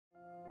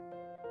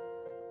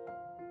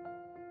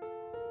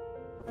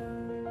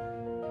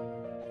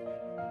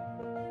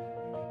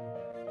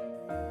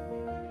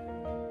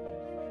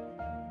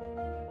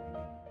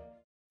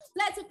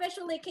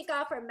officially kick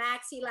off our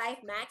MaxiLIFE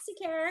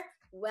Maxicare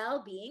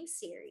Wellbeing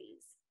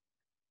Series.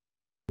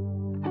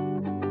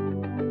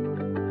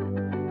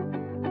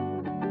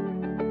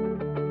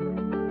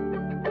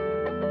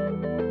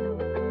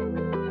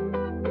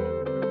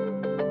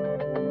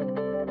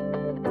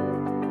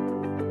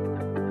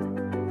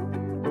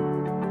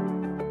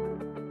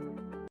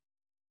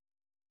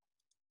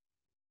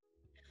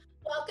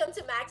 Welcome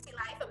to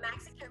MaxiLIFE, a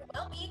Maxicare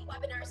Wellbeing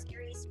Webinar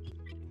Series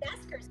featuring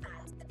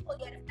exercise, simple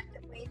yet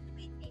effective ways to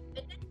maintain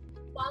fitness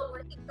while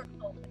working from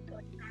home with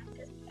Coach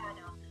Francis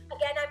Diano.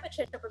 Again, I'm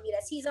Patricia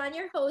Bermudez. He's on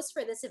your host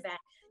for this event.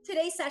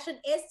 Today's session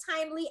is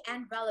timely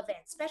and relevant,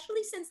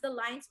 especially since the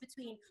lines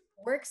between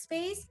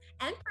workspace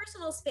and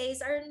personal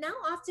space are now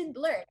often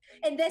blurred.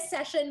 In this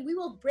session, we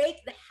will break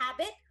the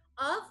habit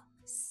of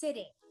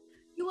sitting.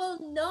 You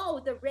will know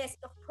the risk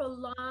of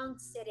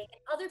prolonged sitting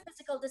and other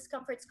physical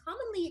discomforts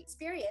commonly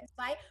experienced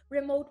by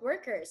remote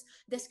workers.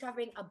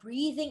 Discovering a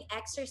breathing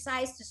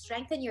exercise to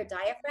strengthen your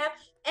diaphragm,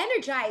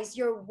 energize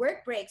your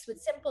work breaks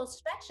with simple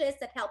stretches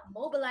that help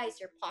mobilize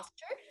your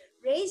posture,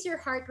 raise your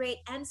heart rate,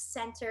 and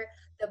center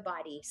the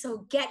body.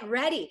 So get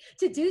ready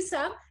to do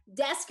some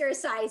desk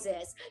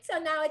exercises. So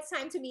now it's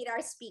time to meet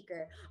our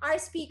speaker. Our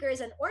speaker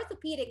is an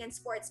orthopedic and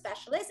sports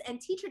specialist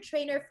and teacher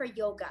trainer for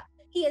yoga.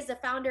 He is the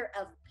founder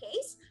of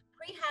PACE,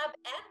 Rehab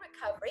and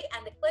Recovery,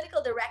 and the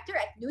clinical director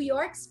at New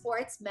York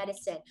Sports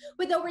Medicine.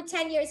 With over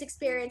 10 years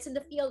experience in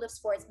the field of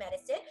sports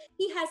medicine,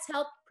 he has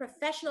helped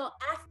professional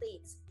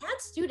athletes and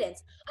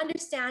students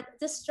understand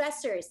the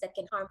stressors that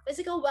can harm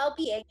physical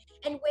well-being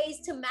and ways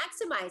to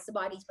maximize the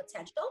body's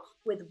potential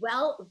with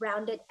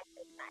well-rounded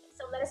exercise.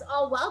 So let us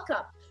all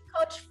welcome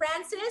Coach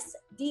Francis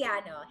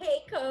Diano. Hey,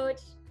 Coach.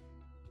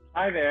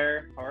 Hi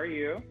there. How are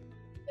you?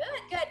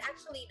 Good.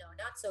 Actually, no,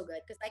 not so good.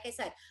 Because like I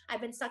said,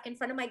 I've been stuck in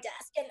front of my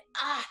desk and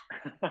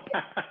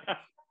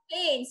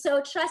pain.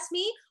 So trust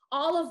me,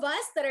 all of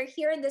us that are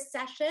here in this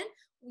session,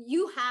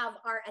 you have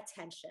our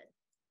attention.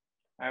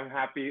 I'm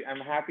happy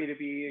to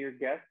be your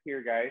guest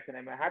here, guys. And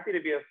I'm happy to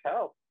be of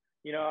help.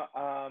 You know,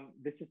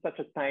 this is such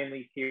a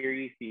timely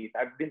series.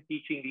 I've been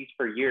teaching these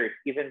for years,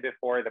 even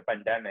before the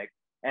pandemic.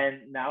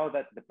 And now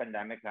that the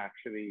pandemic is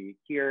actually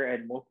here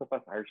and most of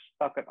us are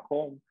stuck at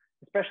home,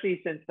 especially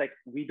since like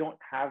we don't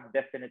have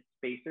definite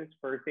spaces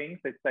for things.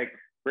 It's like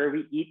where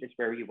we eat is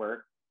where we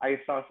work. I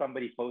saw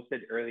somebody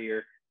posted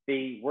earlier,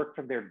 they work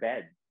from their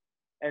bed.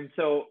 And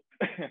so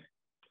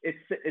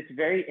it's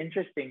very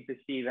interesting to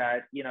see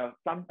that, you know,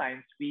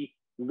 sometimes we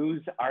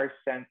lose our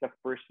sense of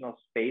personal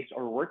space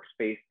or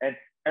workspace and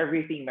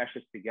everything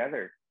meshes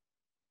together.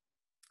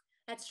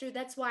 That's true.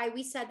 That's why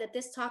we said that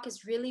this talk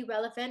is really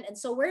relevant. And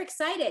so we're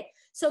excited.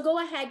 So go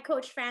ahead,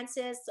 Coach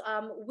Francis.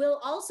 We'll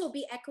also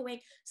be echoing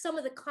some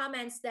of the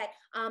comments that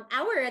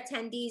our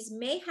attendees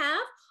may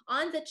have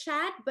on the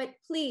chat, but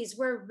please,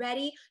 we're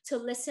ready to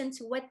listen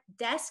to what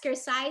desk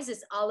exercise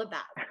is all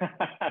about.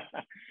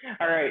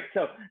 All right.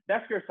 So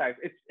desk exercise,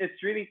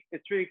 it's really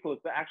cool.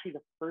 It's actually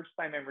the first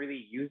time I'm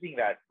really using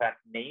that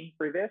name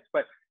for this,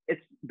 but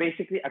it's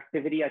basically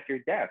activity at your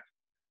desk.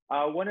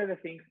 One of the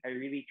things I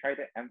really try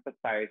to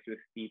emphasize with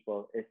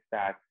people is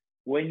that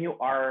when you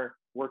are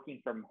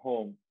working from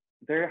home,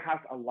 it has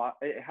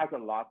a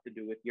lot to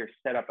do with your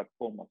setup at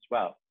home as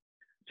well.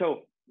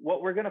 So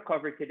what we're going to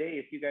cover today,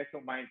 if you guys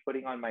don't mind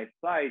putting on my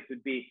slides,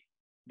 would be,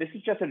 this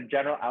is just a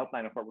general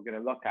outline of what we're going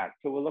to look at.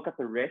 So we'll look at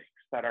the risks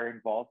that are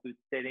involved with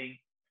sitting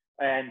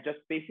and just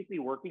basically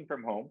working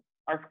from home,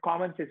 our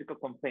common physical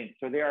complaints.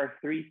 So there are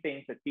 3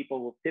 things that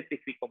people will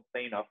typically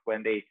complain of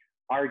when they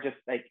are just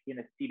like in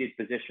a seated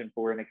position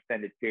for an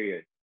extended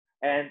period.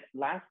 And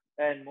last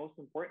and most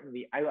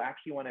importantly, I will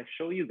actually want to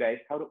show you guys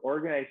how to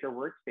organize your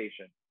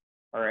workstation.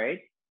 All right.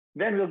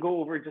 Then we'll go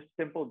over just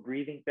simple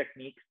breathing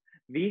techniques.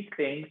 These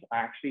things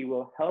actually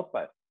will help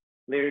us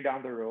later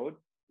down the road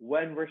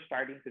when we're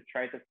starting to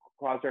try to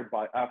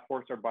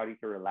force our body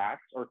to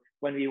relax, or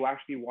when we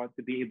actually want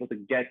to be able to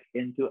get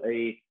into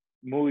a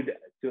mood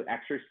to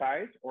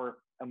exercise or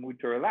a mood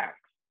to relax.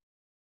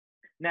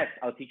 Next,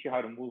 I'll teach you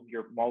how to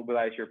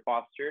mobilize your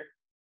posture.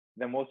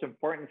 The most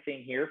important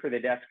thing here for the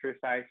desk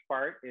exercise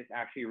part is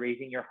actually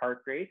raising your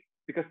heart rate,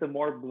 because the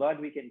more blood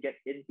we can get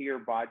into your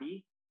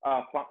body,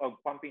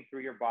 pumping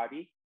through your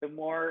body, the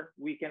more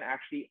we can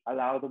actually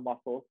allow the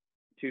muscles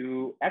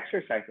to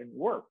exercise and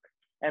work.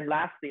 And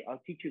lastly,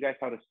 I'll teach you guys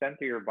how to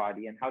center your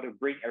body and how to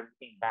bring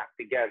everything back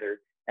together.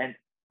 And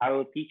I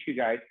will teach you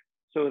guys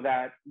so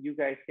that you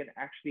guys can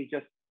actually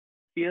just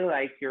feel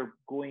like you're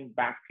going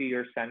back to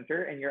your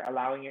center and you're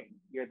allowing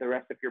the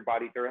rest of your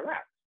body to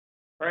relax.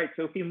 All right,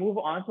 so if you move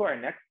on to our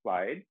next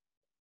slide,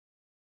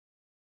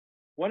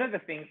 one of the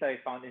things that I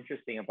found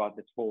interesting about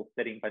this whole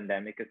sitting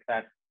pandemic is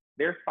that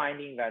they're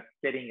finding that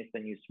sitting is the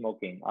new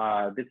smoking.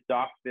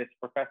 This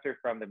professor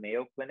from the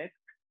Mayo Clinic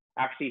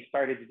actually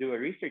started to do a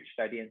research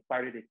study and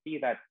started to see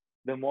that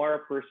the more a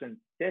person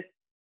sits,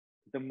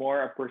 the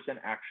more a person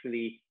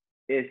actually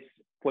is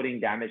putting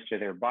damage to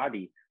their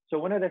body. So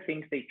one of the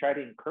things they try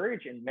to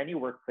encourage in many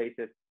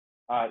workplaces,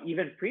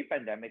 even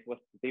pre-pandemic, was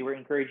they were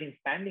encouraging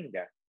standing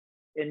desks.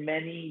 in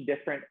many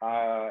different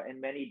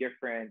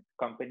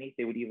companies,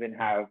 they would even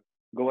have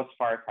go as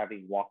far as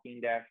having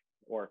walking desks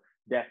or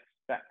desks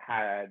that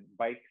had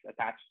bikes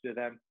attached to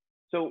them.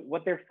 So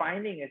what they're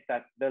finding is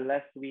that the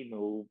less we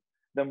move,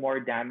 the more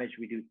damage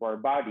we do to our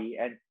body,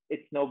 and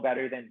it's no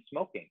better than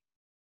smoking.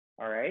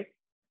 All right.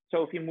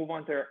 So if you move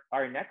on to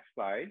our next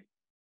slide,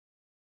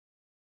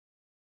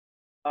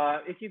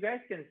 if you guys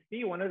can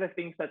see, one of the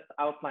things that's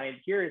outlined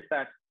here is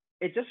that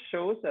it just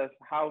shows us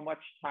how much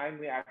time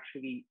we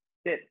actually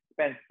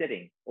spend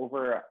sitting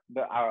over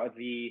the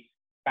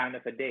span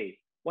of a day.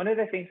 One of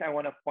the things I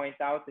want to point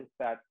out is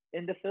that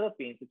in the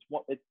Philippines,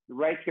 it's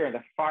right here on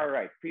the far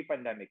right,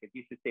 pre-pandemic, it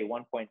used to say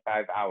 1.5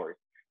 hours.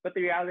 But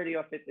the reality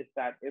of it is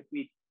that if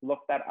we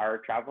looked at our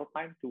travel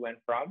time to and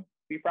from,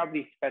 we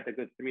probably spent a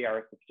good 3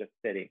 hours of just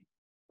sitting.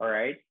 All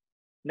right.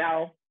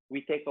 Now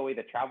we take away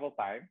the travel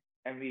time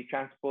and we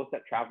transpose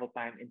that travel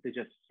time into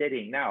just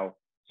sitting now.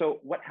 So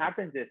what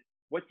happens is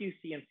what you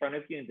see in front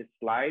of you in the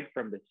slide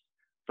from the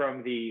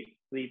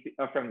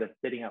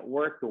sitting at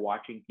work to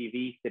watching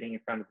TV, sitting in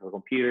front of a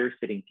computer,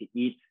 sitting to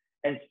eat,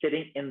 and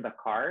sitting in the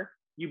car,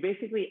 you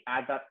basically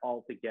add that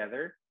all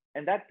together,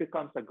 and that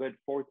becomes a good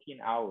 14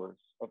 hours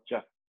of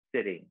just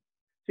sitting.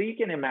 So you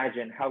can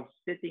imagine how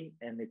sitting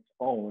in its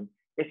own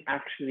is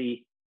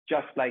actually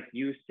just like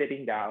you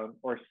sitting down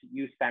or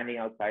you standing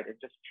outside and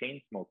just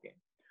chain smoking.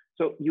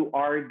 So you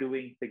are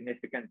doing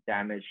significant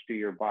damage to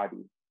your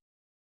body.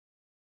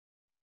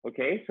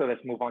 Okay, so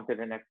let's move on to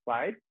the next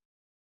slide.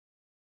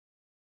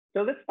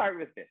 So let's start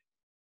with this.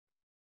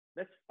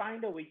 Let's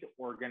find a way to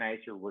organize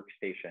your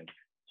workstation.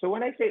 So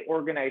when I say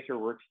organize your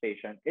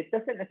workstation, it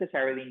doesn't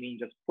necessarily mean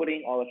just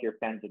putting all of your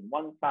pens in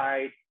one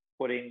side,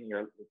 putting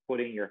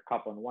your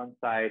cup on one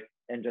side,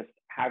 and just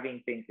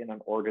having things in an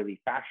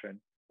orderly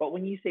fashion. But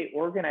when you say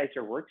organize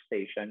your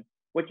workstation,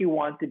 what you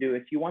want to do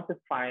is you want to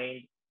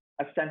find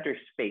a center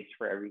space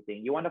for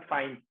everything. You want to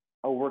find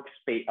a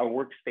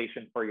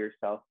workstation for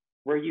yourself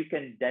where you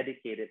can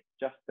dedicate it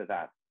just to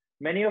that.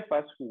 Many of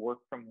us who work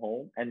from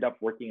home end up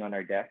working on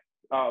our desk,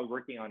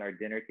 working on our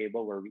dinner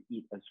table where we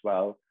eat as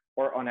well,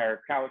 or on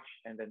our couch,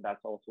 and then that's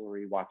also where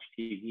we watch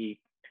TV.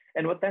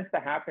 And what tends to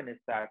happen is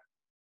that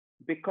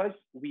because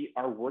we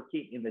are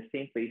working in the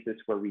same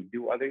places where we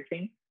do other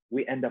things,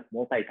 we end up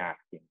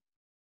multitasking.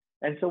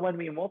 And so when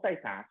we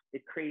multitask,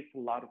 it creates a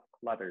lot of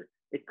clutter.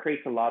 It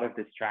creates a lot of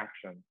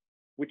distraction,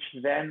 which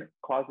then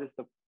causes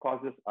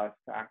us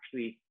to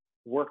actually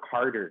work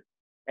harder.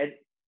 And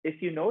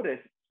if you notice,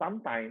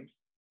 sometimes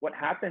what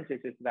happens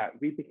is that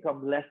we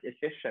become less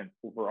efficient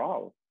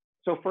overall.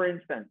 So for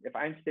instance, if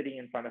I'm sitting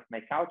in front of my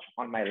couch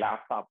on my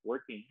laptop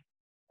working,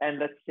 and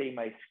let's say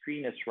my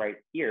screen is right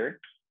here,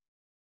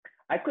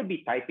 I could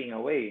be typing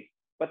away,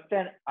 but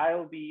then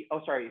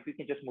if we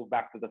can just move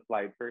back to the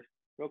slide first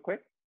real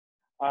quick.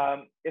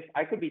 If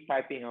I could be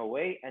typing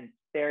away and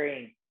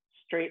staring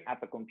straight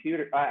at the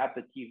computer, at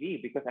the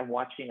TV, because I'm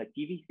watching a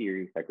TV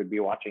series, I could be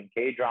watching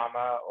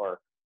K-drama or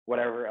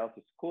whatever else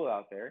is cool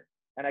out there,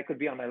 and I could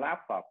be on my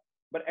laptop.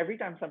 But every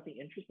time something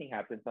interesting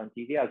happens on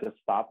TV, I'll just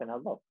stop and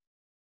I'll look.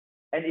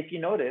 And if you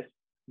notice,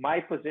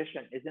 my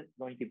position isn't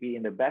going to be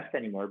in the best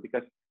anymore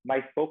because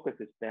my focus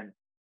is then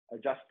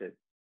adjusted.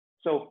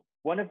 So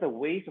one of the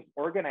ways of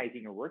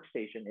organizing a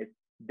workstation is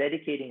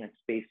dedicating a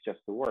space just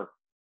to work.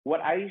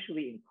 What I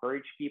usually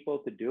encourage people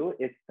to do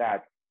is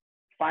that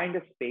find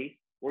a space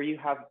where you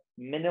have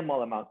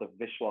minimal amount of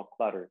visual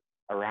clutter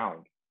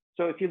around.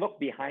 So if you look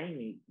behind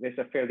me, there's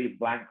a fairly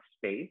blank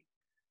space.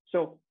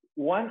 So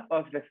one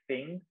of the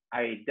things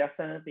I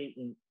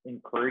definitely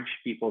encourage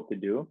people to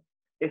do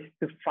is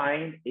to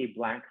find a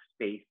blank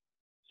space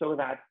so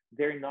that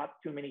there are not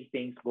too many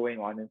things going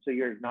on and so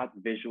you're not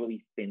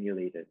visually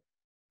stimulated.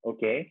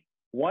 Okay?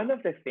 One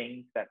of the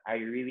things that I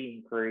really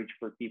encourage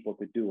for people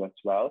to do as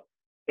well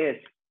is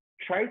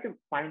try to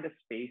find a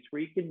space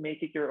where you can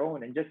make it your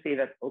own and just say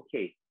that,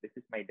 okay, this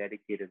is my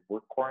dedicated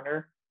work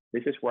corner.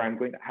 This is where I'm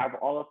going to have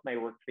all of my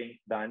work things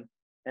done.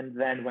 And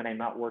then when I'm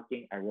not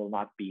working, I will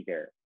not be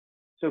there.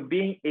 So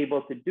being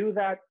able to do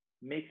that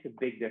makes a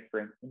big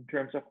difference in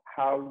terms of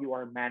how you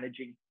are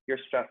managing your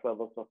stress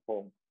levels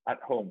at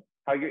home,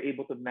 how you're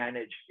able to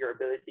manage your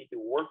ability to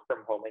work from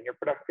home and your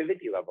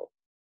productivity level.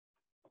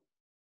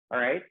 All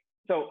right.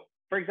 So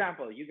for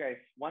example, you guys,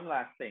 one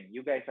last thing,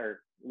 you guys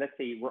are, let's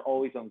say we're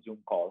always on Zoom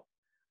calls.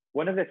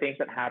 One of the things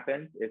that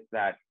happens is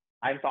that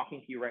I'm talking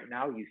to you right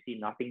now, you see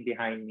nothing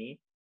behind me.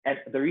 And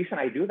the reason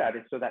I do that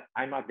is so that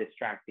I'm not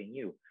distracting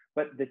you.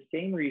 But the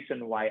same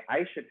reason why I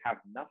should have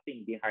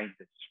nothing behind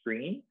the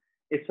screen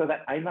is so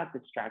that I'm not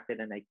distracted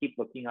and I keep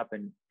looking up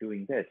and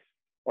doing this.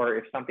 Or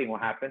if something will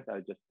happen,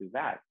 I'll just do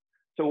that.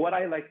 So what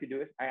I like to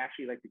do is I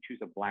actually like to choose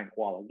a blank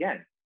wall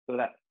again, so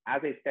that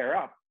as I stare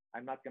up,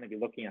 I'm not going to be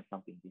looking at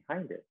something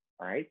behind it.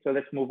 All right, so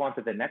let's move on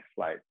to the next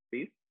slide,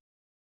 please.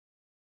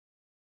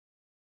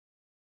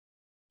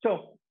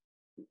 So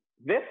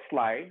this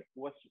slide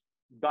was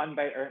done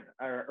by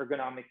our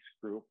ergonomics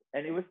group,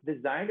 and it was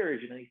designed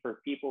originally for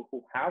people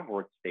who have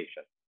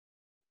workstations.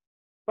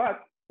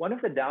 But one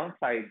of the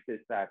downsides is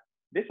that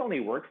this only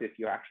works if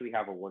you actually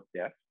have a work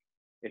desk,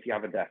 if you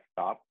have a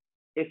desktop.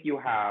 if you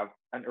have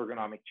an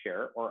ergonomic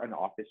chair or an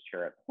office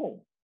chair at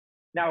home.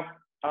 Now,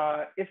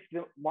 if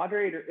the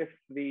moderator,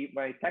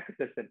 my tech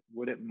assistant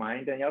wouldn't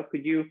mind, Danielle,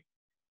 could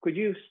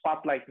you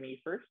spotlight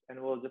me first, and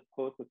we'll just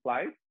close the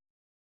slide.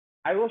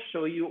 I will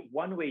show you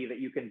one way that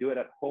you can do it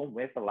at home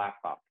with a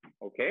laptop.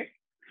 Okay,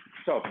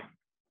 so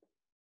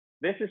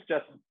this is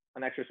just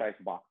an exercise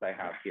box I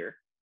have here.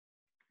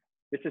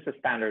 This is a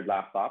standard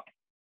laptop.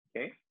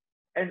 Okay,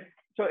 and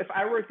so if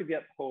I were to be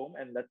at home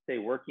and let's say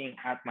working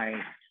at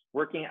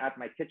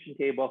my kitchen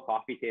table,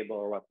 coffee table,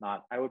 or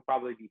whatnot, I would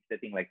probably be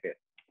sitting like this,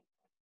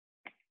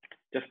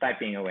 just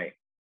typing away.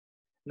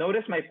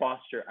 Notice my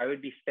posture. I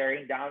would be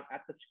staring down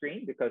at the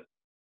screen because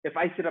if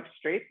I sit up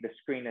straight, the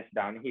screen is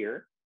down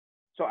here.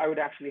 So I would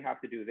actually have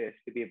to do this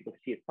to be able to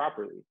see it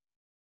properly.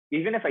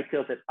 Even if I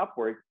tilt it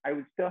upwards, I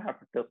would still have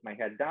to tilt my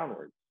head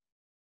downwards.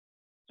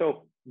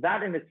 So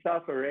that in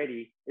itself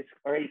is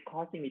already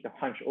causing me to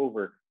hunch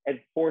over and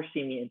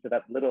forcing me into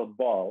that little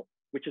ball,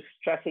 which is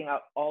stressing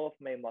out all of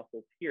my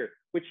muscles here,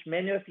 which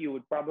many of you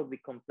would probably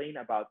complain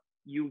about.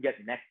 You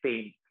get neck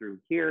pain through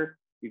here,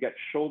 you get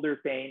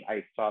shoulder pain.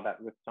 I saw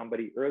that with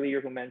somebody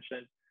earlier who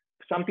mentioned.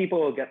 Some people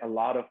will get a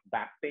lot of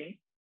back pain,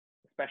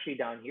 especially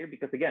down here,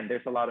 because again,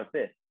 there's a lot of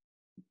this.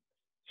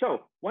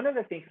 So one of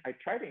the things I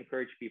try to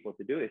encourage people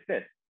to do is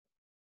this.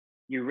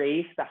 You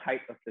raise the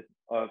height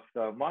of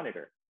the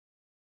monitor.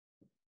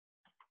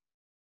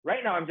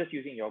 Right now, I'm just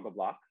using yoga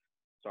blocks.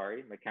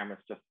 Sorry, my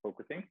camera's just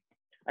focusing.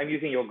 I'm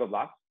using yoga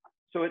blocks.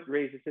 So it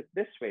raises it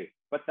this way,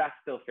 but that's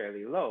still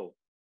fairly low.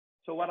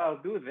 So what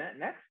I'll do then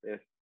next is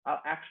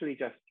I'll actually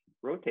just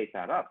rotate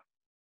that up.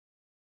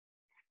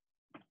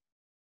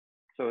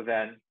 So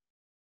then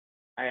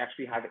I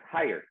actually have it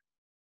higher.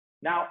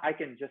 Now I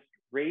can just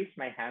raise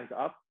my hands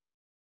up.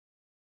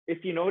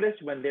 If you notice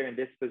when they're in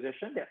this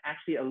position,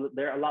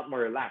 they're a lot more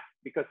relaxed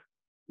because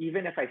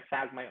even if I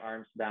sag my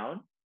arms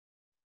down,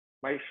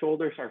 my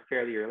shoulders are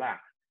fairly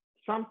relaxed.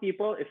 Some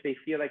people, if they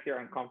feel like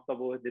they're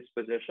uncomfortable with this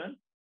position,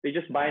 they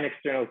just buy an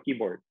external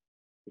keyboard.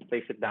 They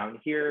place it down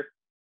here.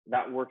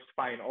 That works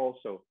fine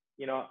also.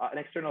 You know, an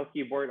external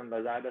keyboard on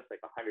Lazada is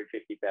like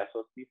 150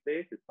 pesos these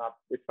days. It's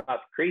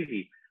not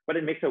crazy, but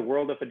it makes a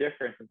world of a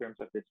difference in terms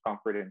of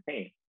discomfort and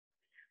pain.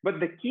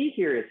 But the key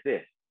here is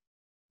this.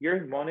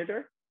 Your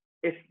monitor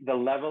is the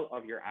level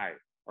of your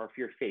eyes or of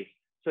your face,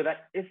 so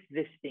that if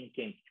this thing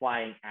came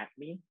flying at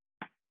me,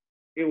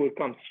 it would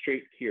come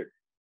straight here.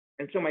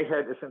 And so my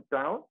head isn't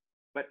down,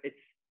 but it's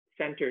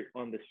centered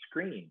on the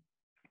screen.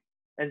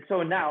 And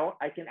so now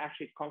I can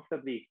actually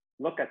comfortably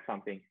look at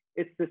something.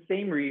 It's the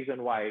same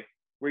reason why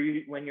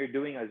when you're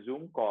doing a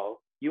Zoom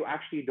call, you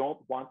actually don't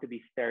want to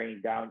be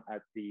staring down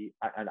at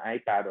an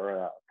iPad or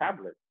a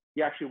tablet.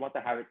 You actually want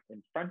to have it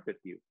in front with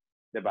you,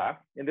 diba?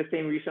 And the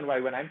same reason why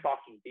when I'm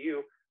talking to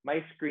you,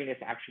 my screen is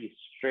actually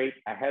straight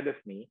ahead of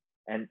me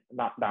and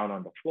not down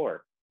on the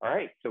floor. All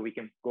right, so we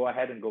can go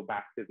ahead and go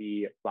back to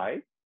the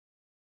slide.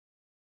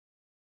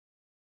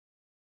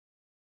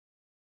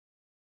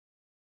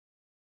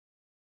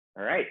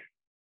 All right,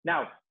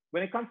 now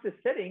when it comes to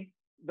sitting,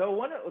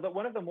 one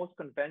of the most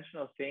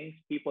conventional things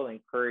people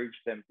encourage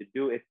them to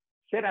do is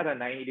sit at a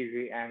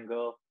 90-degree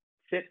angle,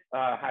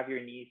 have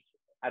your knees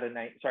at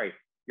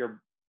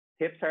your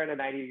hips are at a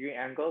 90-degree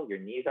angle, your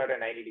knees are at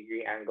a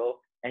 90-degree angle,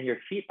 and your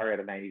feet are at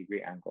a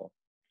 90-degree angle.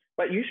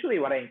 But usually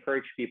what I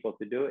encourage people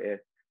to do is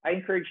I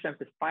encourage them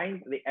to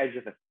find the edge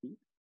of the seat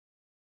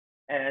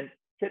and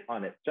sit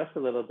on it just a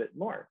little bit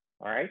more,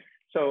 all right?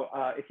 So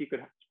if you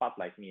could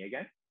spotlight me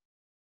again.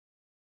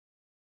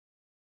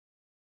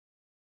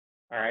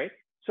 All right,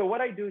 so what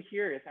I do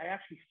here is I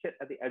actually sit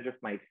at the edge of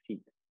my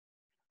seat.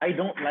 I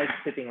don't like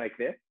sitting like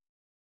this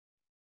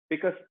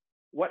because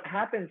what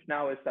happens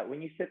now is that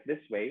when you sit this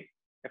way,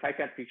 if I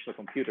can't reach the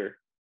computer,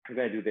 I'm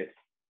gonna do this.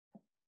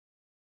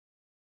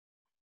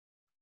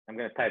 I'm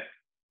gonna type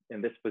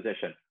in this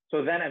position.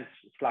 So then I'm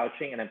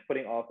slouching and I'm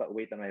putting all of that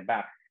weight on my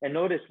back. And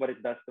notice what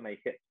it does to my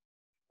hips.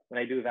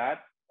 When I do that,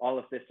 all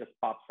of this just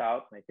pops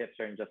out. My hips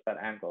are in just that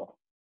angle.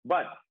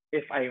 But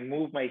if I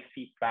move my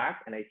feet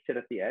back and I sit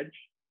at the edge,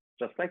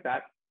 just like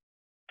that,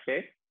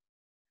 okay?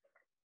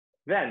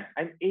 Then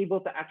I'm able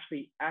to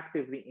actually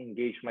actively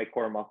engage my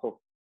core muscles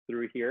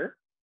through here.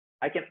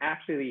 I can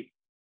actually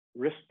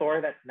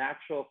restore that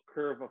natural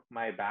curve of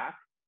my back.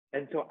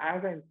 And so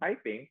as I'm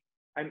typing,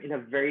 I'm in a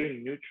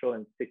very neutral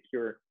and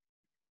secure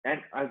and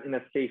in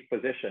a safe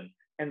position.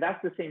 And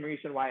that's the same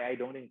reason why I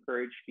don't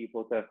encourage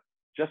people to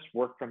just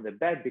work from the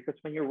bed, because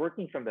when you're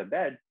working from the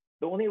bed,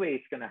 the only way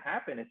it's gonna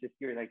happen is if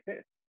you're like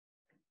this.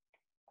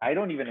 I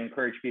don't even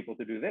encourage people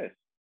to do this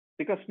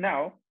because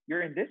now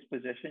you're in this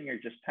position,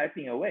 you're just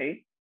typing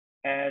away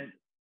and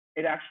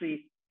it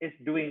actually is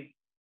doing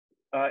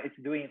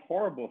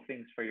horrible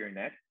things for your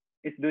neck.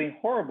 It's doing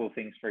horrible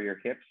things for your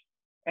hips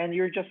and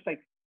you're just like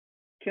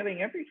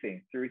killing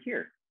everything through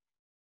here.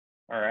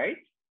 All right.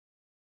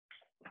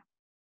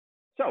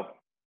 So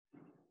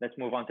let's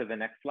move on to the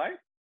next slide.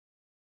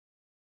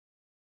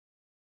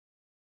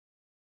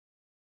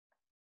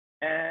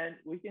 And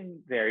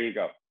there you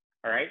go.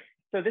 All right.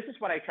 So this is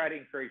what I try to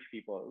encourage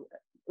people.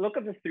 Look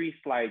at the 3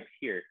 slides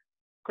here.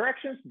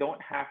 Corrections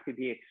don't have to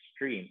be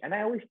extreme. And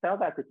I always tell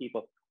that to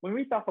people. When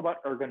we talk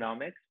about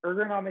ergonomics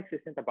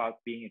isn't about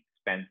being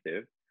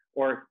expensive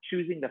or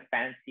choosing the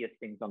fanciest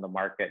things on the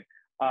market.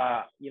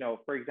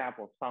 For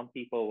example, some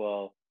people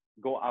will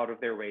go out of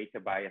their way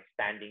to buy a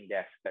standing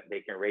desk that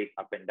they can raise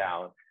up and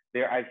down.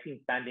 I've seen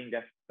standing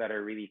desks that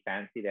are really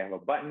fancy. They have a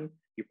button,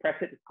 you press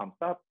it, it comes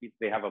up.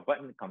 They have a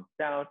button, it comes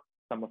down.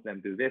 Some of them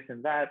do this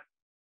and that.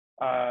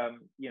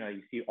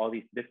 You see all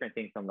these different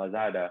things on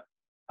Lazada.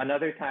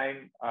 Another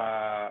time,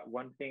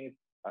 one thing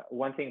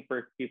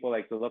for people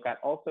like to look at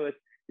also is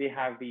they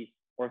have these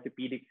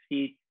orthopedic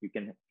seats. You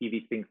can see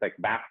these things like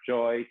back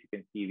joists. You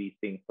can see these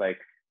things like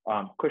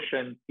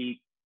cushion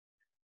seats.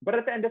 But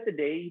at the end of the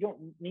day, you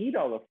don't need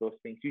all of those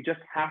things. You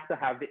just have to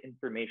have the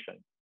information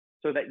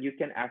so that you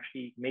can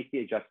actually make the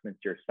adjustments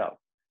yourself.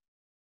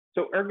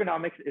 So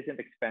ergonomics isn't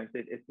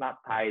expensive. It's not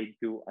tied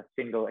to a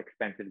single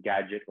expensive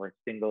gadget or a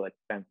single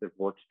expensive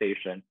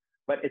workstation,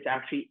 but it's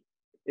actually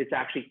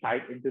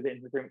tied into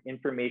the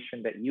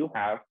information that you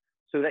have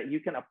so that you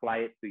can apply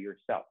it to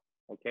yourself,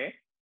 okay?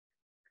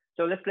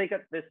 So let's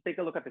take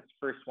a look at this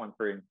first one,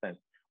 for instance,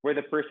 where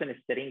the person is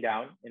sitting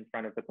down in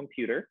front of the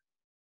computer.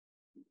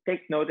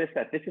 Take notice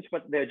that this is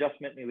what the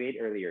adjustment we made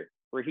earlier,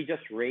 where he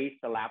just raised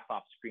the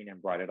laptop screen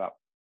and brought it up.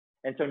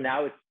 And so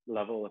now it's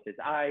level of his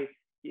eye.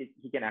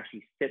 He can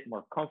actually sit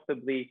more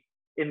comfortably.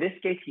 In this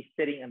case, he's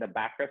sitting in the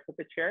backrest of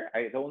the chair.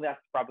 That's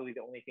probably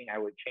the only thing I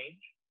would change.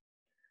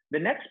 The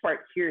next part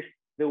here is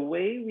the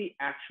way we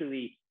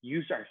actually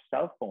use our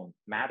cell phones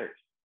matters,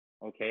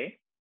 okay?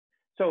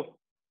 So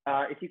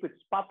if you could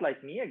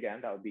spotlight me again,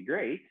 that would be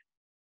great.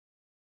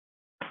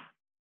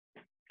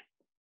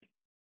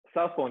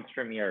 Cell phones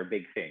for me are a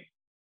big thing.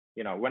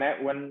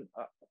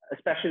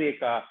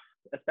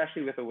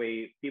 Especially with the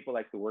way people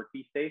like to work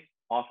these days,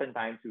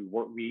 oftentimes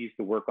we used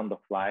to work on the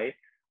fly.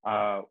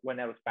 When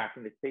I was back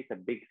in the States, a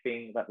big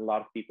thing that a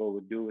lot of people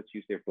would do was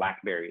use their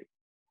BlackBerries.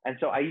 And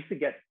so I used to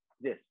get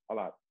this a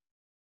lot.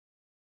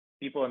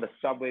 People on the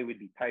subway would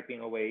be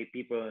typing away.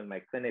 People in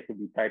my clinic would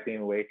be typing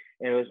away.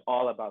 And it was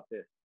all about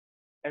this.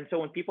 And so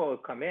when people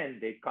would come in,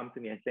 they'd come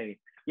to me and say,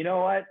 you know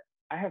what?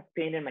 I have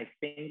pain in my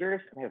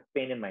fingers. I have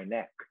pain in my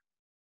neck.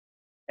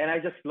 And I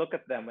just look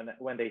at them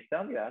when they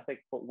tell me that. I was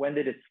like, but when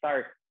did it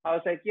start? I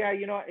was like, yeah,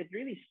 it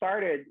really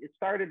started. It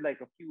started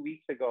like a few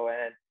weeks ago,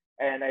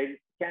 and I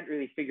can't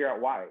really figure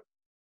out why.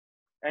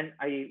 And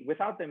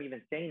without them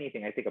even saying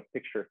anything, I take a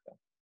picture of them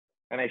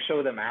and I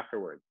show them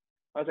afterwards.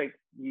 I was like,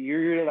 you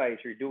realize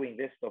you're doing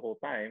this the whole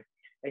time,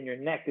 and your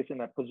neck is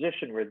in a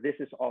position where this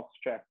is all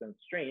stressed and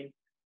strained.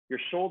 Your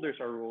shoulders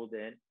are rolled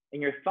in,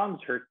 and your thumbs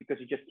hurt because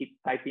you just keep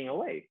typing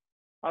away.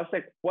 I was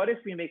like, what if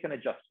we make an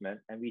adjustment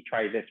and we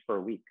try this for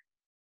a week?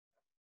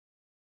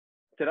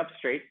 Sit up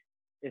straight.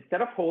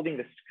 Instead of holding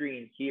the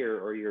screen here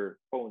or your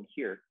phone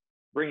here,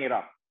 bring it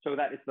up so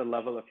that it's the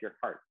level of your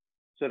heart.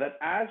 So that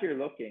as you're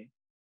looking,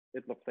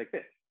 it looks like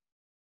this.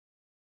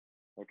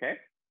 Okay?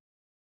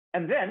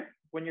 And then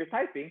when you're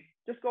typing,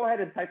 just go ahead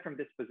and type from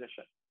this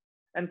position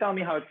and tell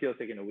me how it feels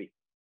like in a week.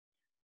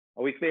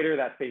 A week later,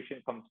 that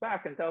patient comes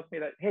back and tells me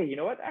that, hey, you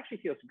know what? It actually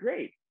feels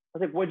great. I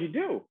was like, what'd you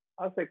do?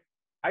 I was like,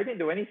 I didn't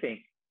do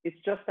anything. It's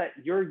just that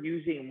you're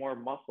using more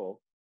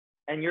muscle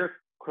and you're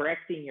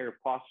correcting your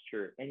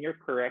posture and you're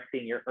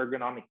correcting your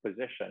ergonomic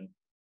position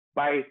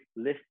by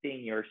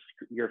lifting your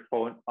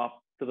phone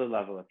up to the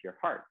level of your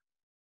heart.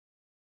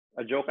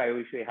 A joke I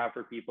usually have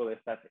for people is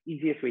that the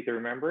easiest way to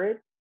remember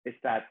it is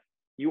that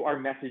you are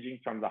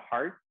messaging from the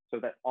heart so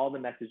that all the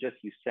messages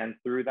you send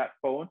through that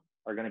phone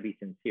are going to be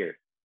sincere.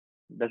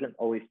 It doesn't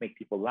always make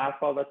people laugh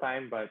all the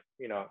time, but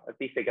at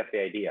least they get the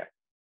idea.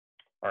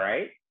 All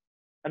right.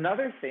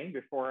 Another thing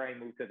before I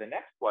move to the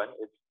next one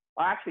is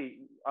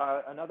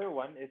another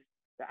one is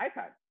the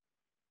iPad.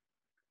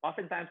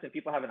 Oftentimes when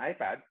people have an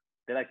iPad,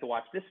 they like to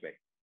watch this way.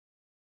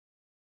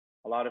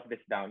 A lot of this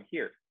down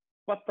here.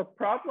 But the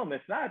problem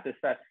is that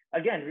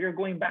again, we're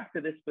going back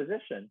to this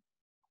position.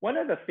 One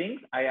of the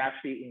things I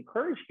actually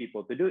encourage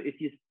people to do,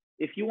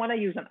 if you want to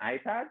use an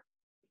iPad,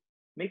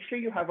 make sure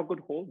you have a good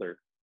holder.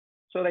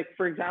 So like,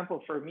 for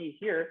example, for me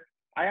here,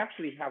 I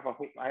actually have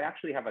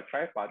a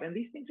tripod, and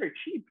these things are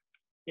cheap.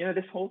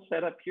 This whole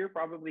setup here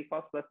probably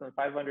costs less than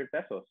 500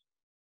 pesos.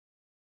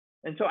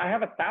 And so I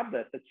have a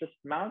tablet that's just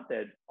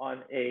mounted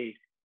on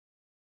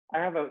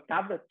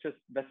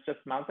that's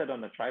just mounted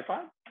on a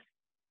tripod,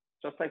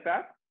 just like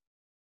that.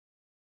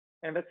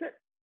 And that's it.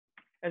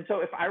 And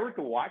so if I were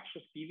to watch a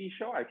TV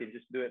show, I can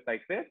just do it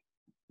like this,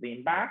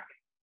 lean back.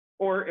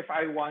 Or if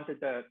I wanted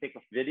to take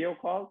a video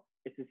call,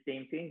 it's the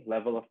same thing,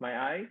 level of my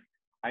eyes.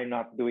 I'm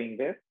not doing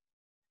this.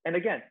 And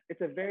again,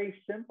 it's a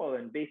very simple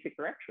and basic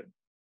correction.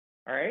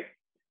 All right.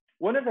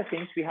 One of the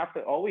things we have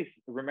to always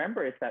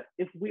remember is that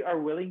if we are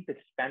willing to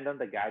spend on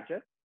the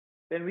gadget,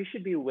 then we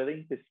should be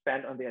willing to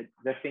spend on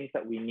the things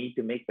that we need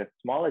to make the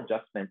small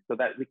adjustments so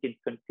that we can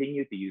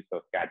continue to use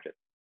those gadgets.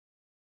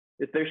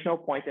 If there's no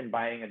point in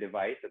buying a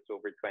device that's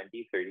over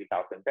 20,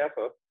 30,000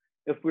 pesos,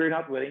 if we're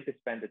not willing to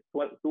spend the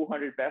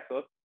 200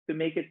 pesos to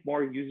make it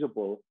more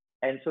usable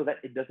and so that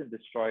it doesn't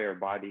destroy our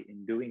body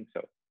in doing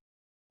so.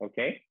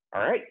 Okay,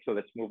 all right, so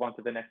let's move on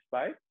to the next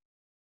slide.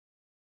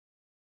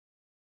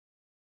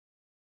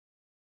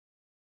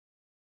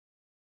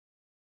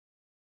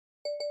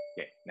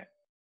 Okay, next.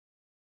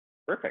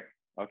 Perfect.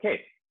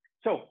 Okay,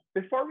 so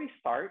before we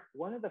start,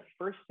 one of the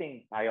first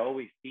things I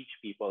always teach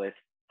people is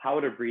how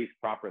to breathe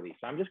properly.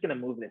 So I'm just going to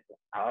move this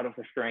out of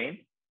the frame.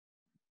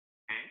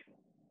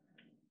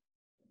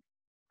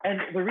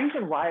 And the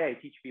reason why I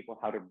teach people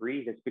how to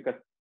breathe is because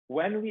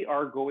when we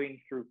are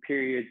going through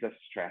periods of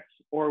stress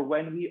or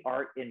when we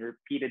are in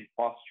repeated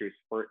postures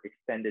for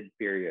extended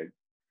periods,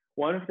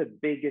 one of the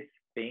biggest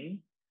things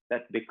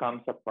that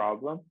becomes a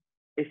problem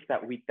is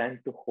that we tend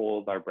to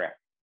hold our breath.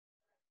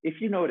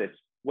 If you notice,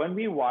 when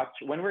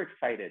we're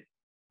excited,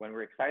 when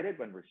we're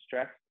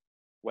stressed,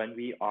 when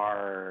we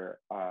are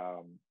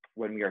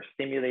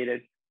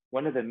stimulated,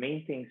 one of the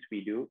main things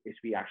we do is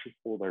we actually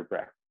hold our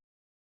breath.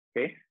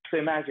 Okay, so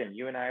imagine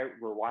you and I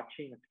were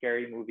watching a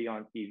scary movie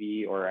on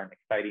TV or an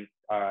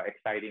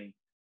exciting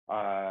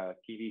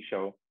TV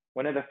show.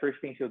 One of the first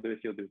things you'll do is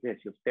you'll do this.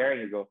 You'll stare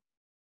and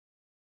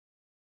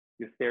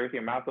you stare with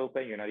your mouth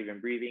open. You're not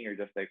even breathing. You're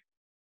just like,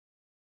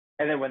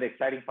 and then when the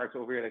exciting part's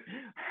over, you're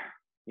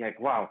like,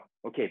 wow,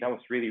 okay, that was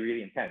really,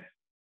 really intense.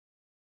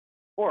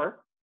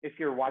 Or if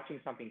you're watching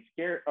something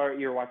scary or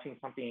you're watching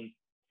something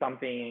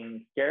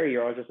scary,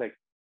 you're all just like,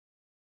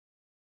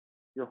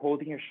 you're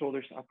holding your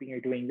shoulders up and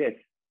you're doing this.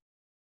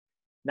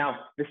 Now,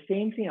 the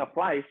same thing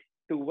applies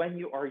to when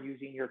you are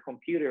using your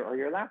computer or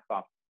your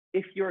laptop.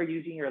 If you're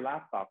using your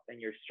laptop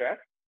and you're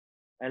stressed,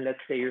 and let's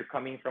say you're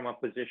coming from a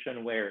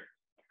position where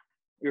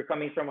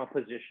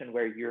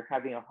you're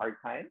having a hard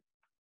time.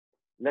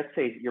 Let's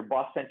say your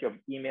boss sent you an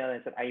email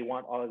and said, I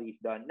want all of these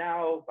done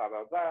now, blah,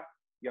 blah, blah.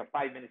 You have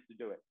 5 minutes to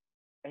do it.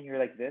 And you're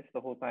like this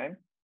the whole time.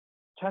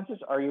 Chances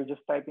are you're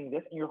just typing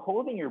this and you're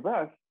holding your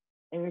breath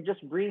and you're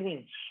just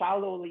breathing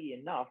shallowly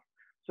enough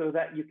so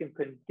that you can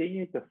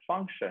continue to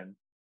function,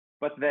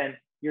 but then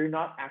you're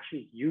not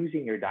actually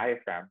using your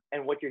diaphragm.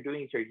 And what you're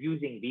doing is you're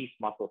using these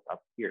muscles up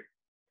here.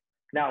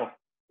 Now,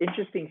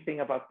 interesting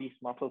thing about these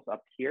muscles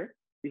up here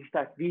is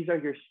that these are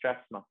your stress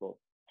muscles.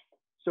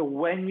 So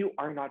when you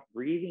are not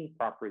breathing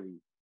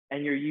properly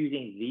and you're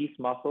using these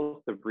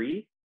muscles to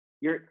breathe,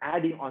 you're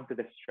adding onto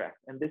the stress.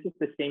 And this is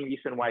the same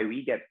reason why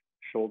we get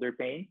shoulder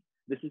pain.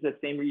 This is the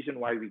same reason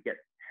why we get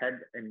head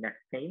and neck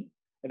pain.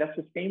 And that's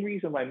the same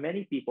reason why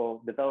many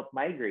people develop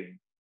migraine.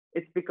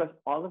 It's because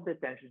all of the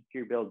tension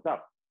here builds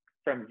up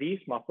from these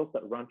muscles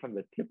that run from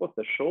the tip of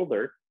the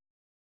shoulder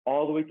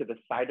all the way to the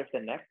side of the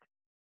neck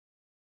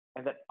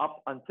and then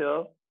up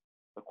until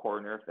the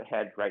corner of the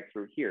head right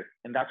through here.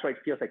 And that's why it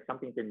feels like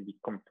something can be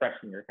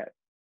compressed in your head.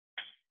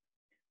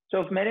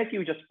 So if many of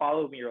you just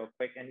follow me real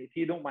quick, and if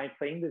you don't mind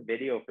playing the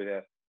video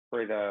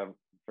for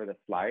the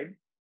slide,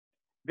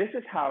 this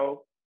is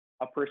how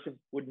a person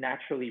would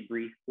naturally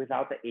breathe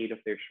without the aid of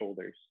their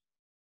shoulders.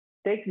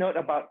 Take note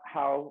about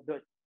how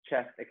the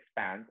chest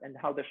expands and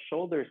how the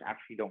shoulders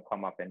actually don't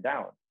come up and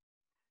down.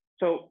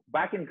 So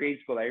back in grade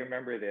school, I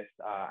remember this.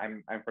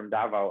 I'm from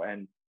Davao,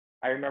 and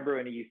I remember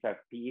when we used to have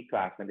PE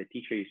class, and the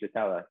teacher used to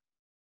tell us,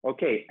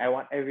 okay, I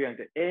want everyone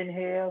to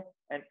inhale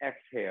and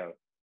exhale,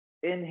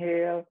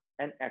 inhale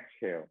and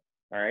exhale.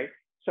 All right.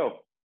 So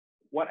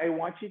what I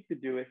want you to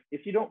do is,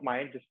 if you don't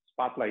mind, just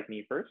spotlight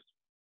me first.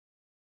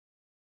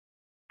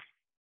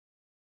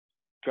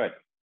 Good.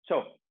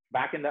 So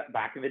back in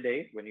the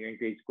day, when you're in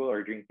grade school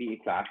or during PE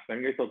class,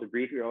 when you're told to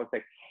breathe, you're always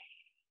like,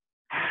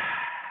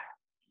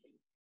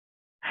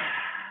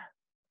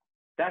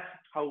 that's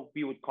how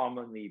we would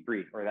commonly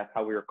breathe, or that's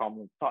how we were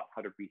commonly taught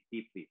how to breathe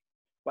deeply.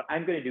 What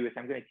I'm going to do is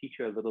I'm going to teach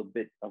you a little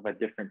bit of a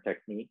different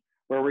technique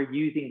where we're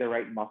using the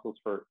right muscles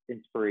for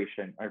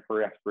inspiration or for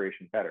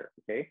respiration better,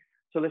 okay?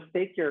 So let's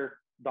take your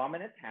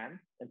dominant hand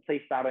and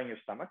place that on your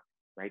stomach,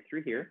 right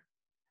through here,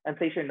 and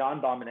place your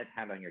non-dominant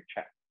hand on your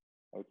chest,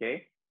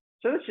 okay?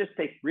 So let's just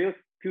take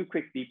two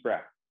quick deep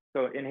breaths.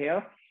 So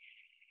inhale,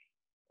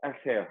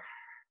 exhale.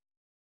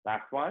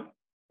 Last one,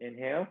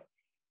 inhale,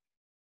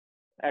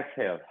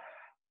 exhale.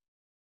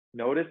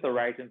 Notice the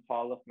rise and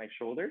fall of my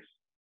shoulders.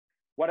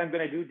 What I'm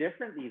going to do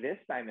differently this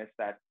time is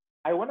that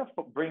I want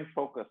to bring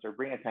focus or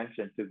bring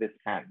attention to this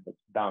hand that's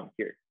down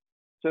here.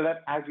 So that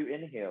as you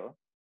inhale,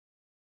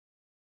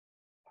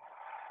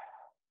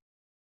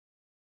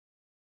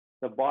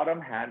 the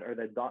bottom hand or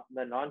the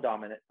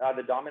dominant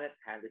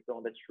hand is the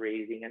one that's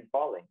raising and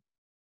falling.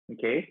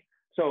 Okay,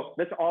 so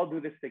let's all do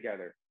this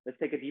together. Let's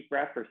take a deep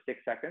breath for 6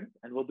 seconds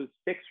and we'll do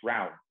 6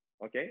 rounds.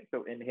 Okay,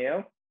 so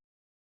inhale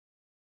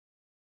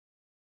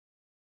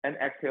and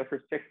exhale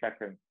for 6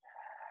 seconds.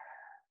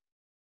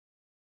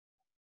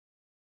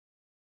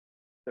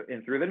 So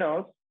in through the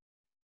nose,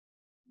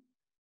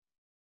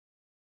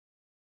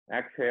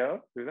 exhale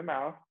through the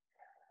mouth.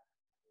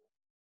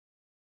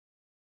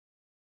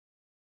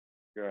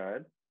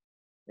 Good.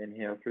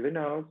 Inhale through the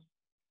nose.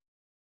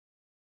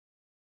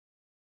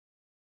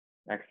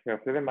 Exhale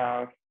through the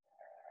mouth.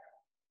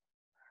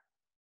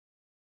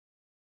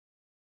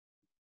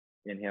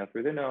 Inhale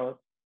through the nose.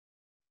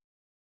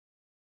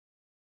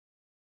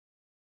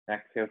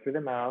 Exhale through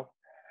the mouth.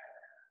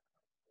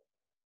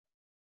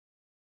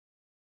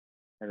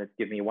 And let's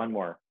give me one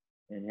more.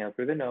 Inhale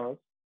through the nose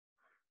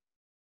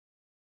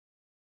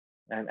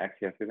and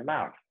exhale through the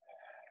mouth.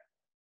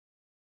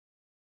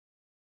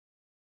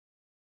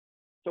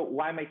 So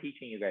why am I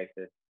teaching you guys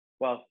this?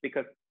 Well,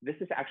 because this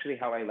is actually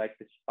how I like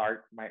to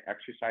start my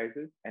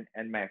exercises and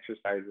end my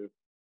exercises.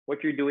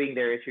 What you're doing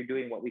there is you're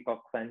doing what we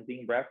call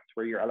cleansing breaths,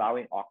 where you're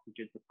allowing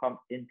oxygen to come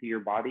into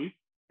your body.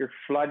 You're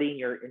flooding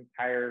your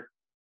entire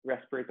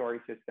respiratory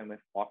system with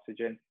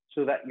oxygen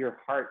so that your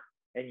heart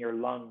and your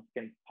lungs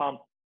can pump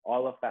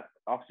all of that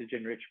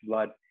oxygen-rich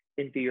blood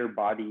into your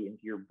body,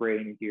 into your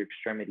brain, into your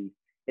extremities.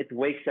 It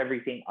wakes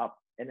everything up,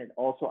 and it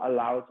also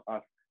allows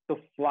us to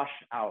flush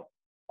out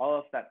all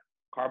of that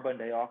carbon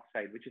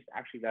dioxide, which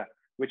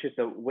is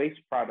the waste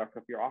product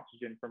of your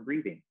oxygen from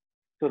breathing.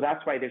 So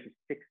that's why there's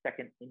a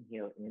 6-second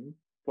inhale in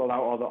to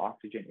allow all the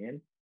oxygen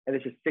in, and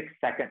there's a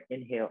 6-second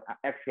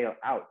exhale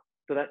out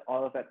so that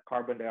all of that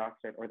carbon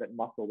dioxide or that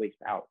muscle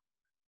waste out.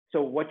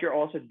 So what you're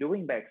also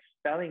doing by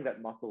expelling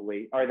that muscle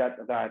waste or that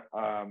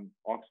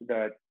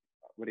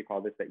what do you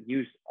call this? That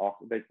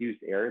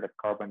used air, that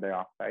carbon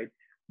dioxide.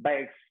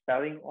 By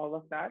expelling all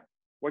of that,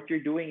 what you're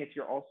doing is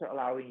you're also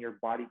allowing your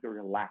body to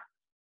relax.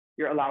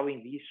 You're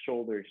allowing these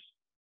shoulders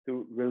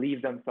to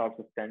relieve themselves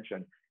of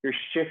tension. You're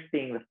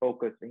shifting the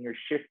focus and you're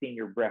shifting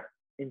your breath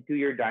into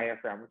your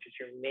diaphragm, which is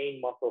your main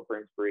muscle for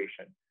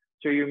inspiration.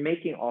 So you're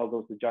making all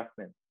those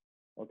adjustments.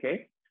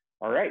 Okay.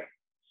 All right.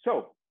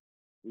 So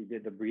we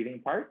did the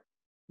breathing part.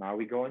 Now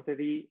we go into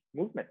the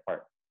movement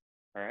part.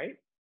 All right.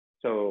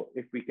 So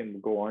if we can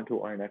go on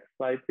to our next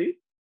slide, please.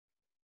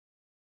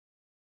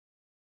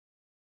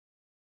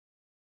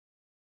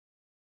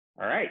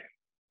 All right.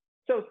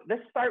 So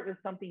let's start with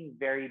something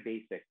very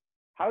basic.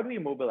 How do we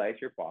mobilize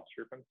your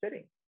posture from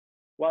sitting?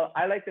 Well,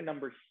 I like the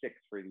number 6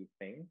 for these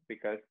things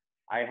because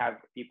I have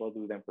people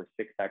do them for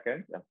 6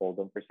 seconds and hold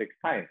them for 6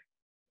 times.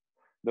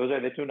 Those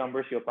are the 2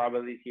 numbers you'll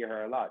probably see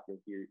here a lot.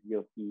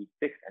 You'll see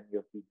 6 and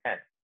you'll see 10.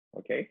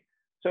 Okay.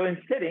 So in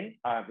sitting,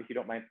 if you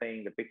don't mind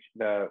playing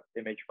the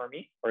image for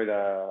me or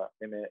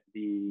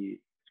the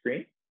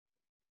screen,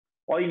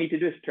 all you need to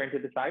do is turn to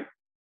the side.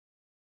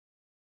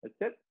 That's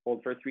it.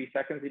 Hold for 3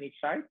 seconds in each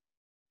side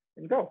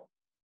and go.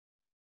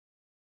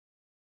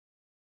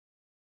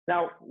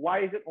 Now,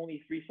 why is it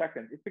only 3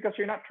 seconds? It's because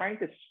you're not trying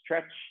to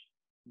stretch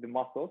the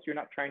muscles. You're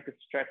not trying to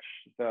stretch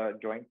the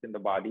joints in the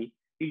body.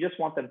 You just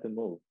want them to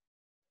move.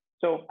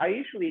 So I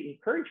usually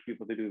encourage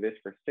people to do this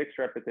for 6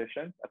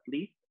 repetitions at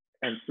least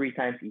and 3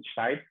 times each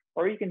side,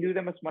 or you can do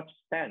them as much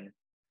as 10.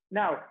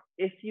 Now,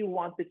 if you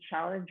want to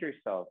challenge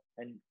yourself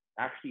and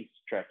actually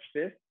stretch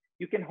this,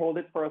 you can hold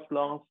it for as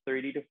long as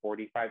 30 to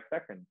 45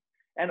 seconds.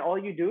 And all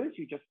you do is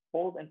you just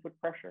hold and put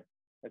pressure.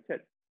 That's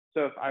it.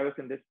 So if I was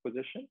in this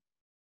position,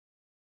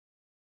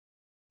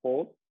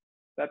 hold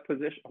that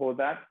position, hold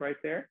that right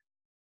there,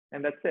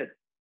 and that's it.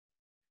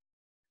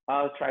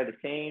 I'll try the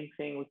same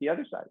thing with the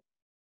other side.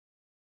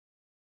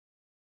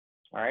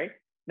 All right.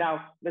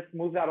 Now let's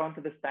move that on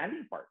to the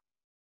standing part.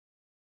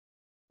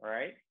 All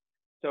right.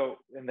 So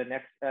in the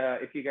next,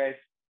 if you guys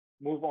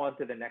move on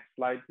to the next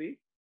slide, please.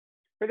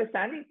 For the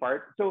standing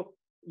part, so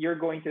you're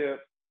going to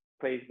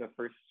place the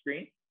first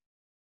screen.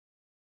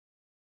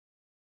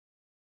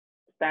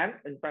 Stand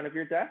in front of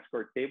your desk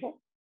or table.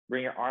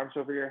 Bring your arms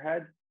over your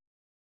head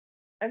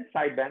and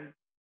side bend.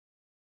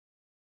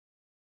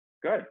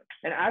 Good.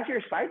 And as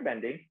you're side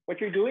bending,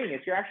 what you're doing is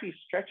you're actually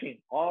stretching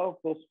all of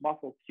those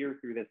muscles here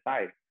through the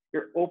side.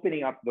 You're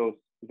opening up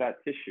that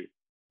tissue,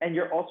 and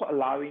you're also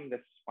allowing the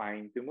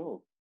spine to move.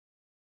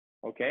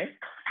 Okay.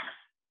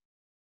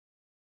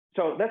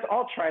 So let's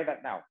all try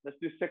that now. Let's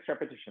do 6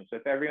 repetitions. So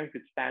if everyone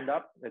could stand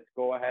up, let's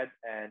go ahead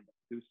and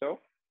do so.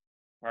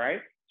 All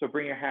right. So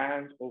bring your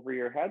hands over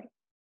your head.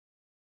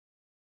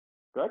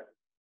 Good.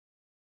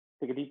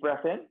 Take a deep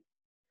breath in.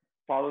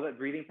 Follow that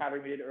breathing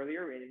pattern we did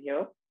earlier.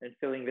 Inhale and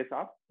filling this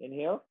up.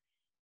 Inhale.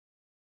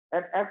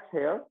 And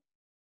exhale.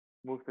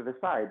 Move to the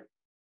side.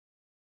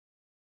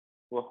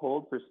 We'll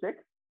hold for 6,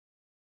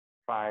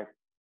 5,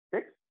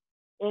 6.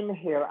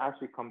 Inhale as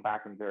we come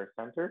back into our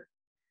center.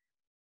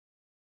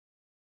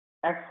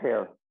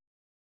 Exhale.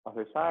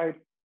 Other side.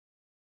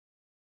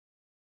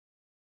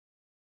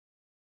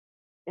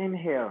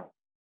 Inhale.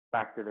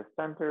 Back to the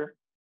center.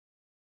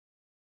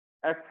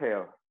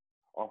 Exhale.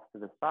 Off to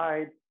the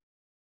side.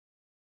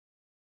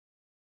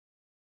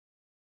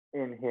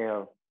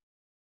 Inhale,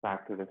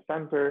 back to the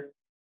center,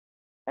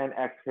 and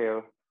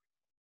exhale.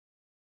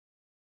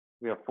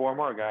 We have 4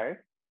 more, guys.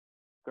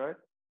 Good.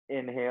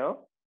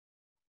 Inhale.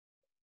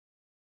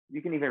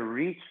 You can even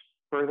reach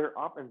further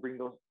up and bring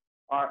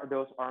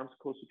those arms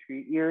closer to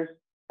your ears,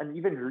 and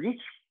even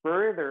reach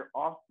further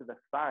off to the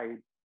side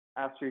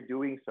as you're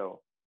doing so.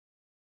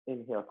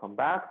 Inhale, come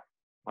back.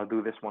 I'll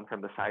do this one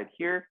from the side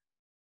here.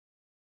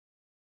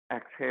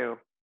 Exhale.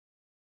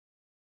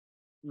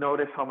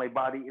 Notice how my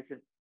body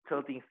isn't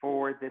tilting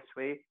forward this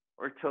way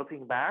or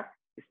tilting back.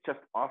 It's just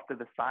off to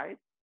the side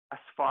as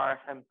far as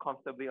I'm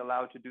comfortably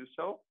allowed to do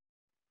so.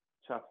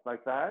 Just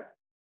like that.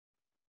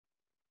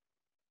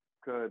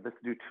 Good. Let's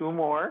do 2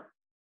 more.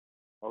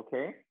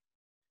 Okay.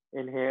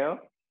 Inhale.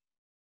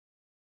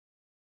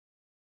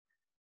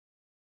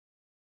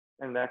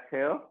 and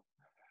exhale.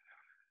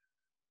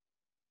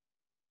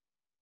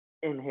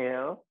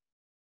 Inhale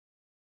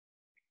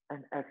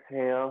and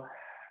exhale.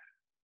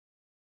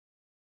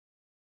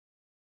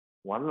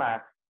 One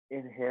last.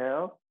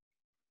 Inhale.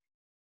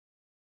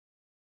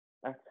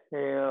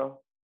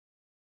 Exhale.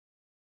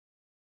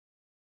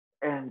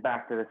 And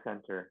back to the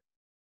center.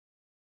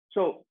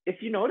 So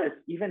if you notice,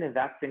 even in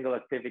that single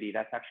activity,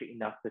 that's actually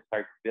enough to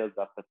start to build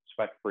up a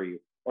sweat for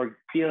you, or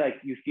feel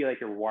like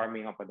you're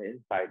warming up on the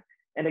inside.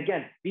 And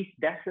again, these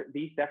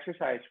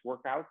exercise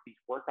workouts, these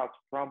workouts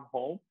from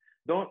home,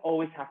 don't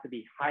always have to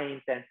be high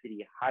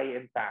intensity, high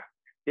impact.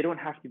 They don't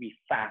have to be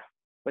fast,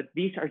 but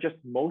these are just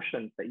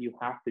motions that you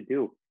have to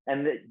do.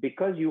 And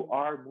because you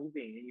are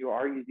moving and you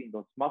are using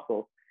those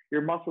muscles,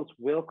 your muscles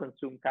will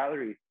consume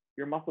calories.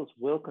 Your muscles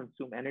will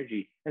consume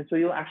energy. And so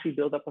you'll actually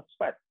build up a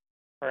sweat.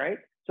 All right.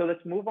 So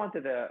let's move on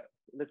to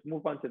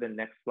the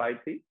next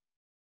slide, please.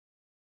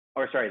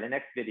 Or sorry, the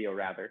next video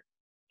rather.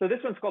 So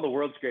this one's called the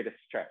world's greatest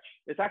stretch.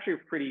 It's actually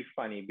pretty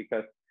funny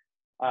because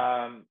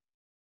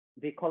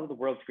they call it the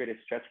world's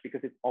greatest stretch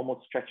because it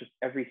almost stretches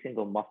every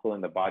single muscle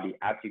in the body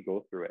as you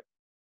go through it.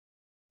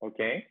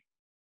 Okay.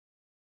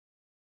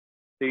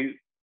 So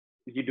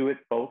you do it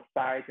both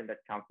sides, and that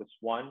counts as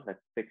one. That's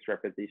 6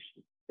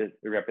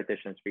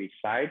 repetitions for each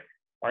side.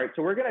 All right.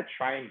 So we're gonna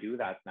try and do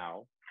that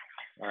now.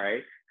 All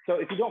right. So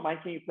if you don't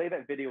mind, can you play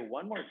that video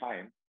one more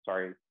time?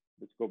 Sorry,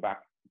 let's go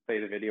back and play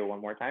the video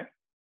one more time.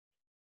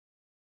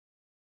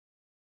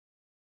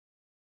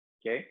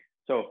 Okay,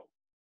 so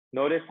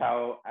notice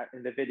how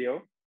in the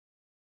video,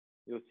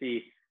 you'll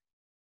see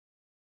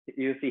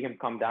him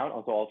come down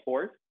onto all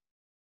fours,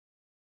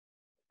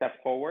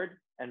 step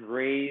forward, and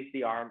raise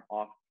the arm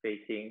off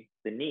facing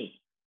the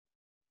knee.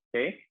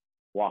 Okay,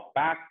 walk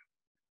back,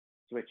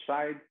 switch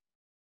sides,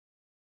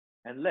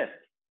 and lift.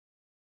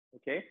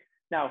 Okay,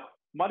 now,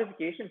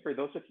 modification for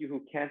those of you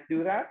who can't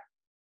do that,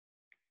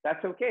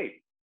 that's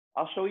okay.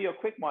 I'll show you a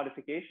quick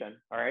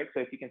modification, all right? So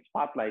if you can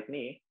spotlight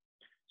me.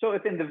 So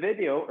if in the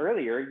video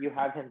earlier, you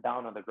have him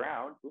down on the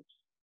ground,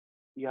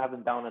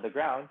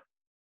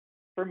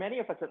 for many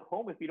of us at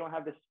home, if we don't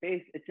have the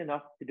space, it's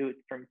enough to do it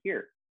from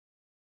here,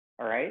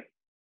 all right?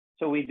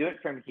 So we do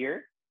it from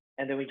here,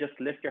 and then we just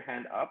lift your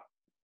hand up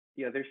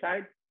the other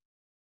side,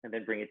 and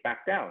then bring it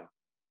back down.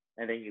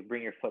 And then you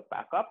bring your foot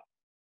back up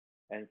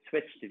and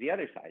switch to the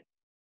other side.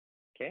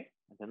 Okay,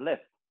 and then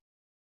lift.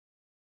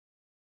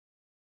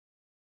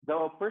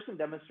 The person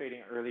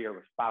demonstrating earlier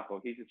was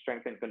Paco. He's a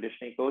strength and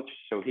conditioning coach,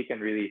 so he can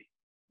really,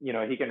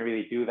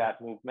 do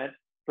that movement.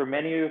 For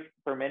many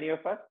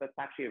of us, that's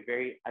actually a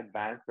very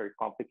advanced or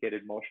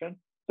complicated motion.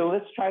 So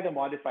let's try the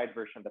modified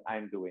version that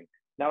I'm doing.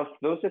 Now, if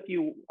those of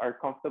you are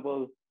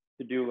comfortable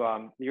to do,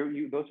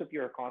 those of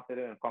you are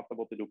confident and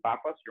comfortable to do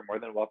Pacos, you're more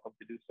than welcome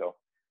to do so.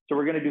 So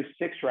we're going to do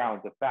 6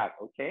 rounds of that.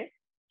 Okay,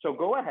 so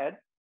go ahead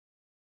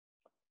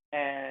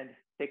and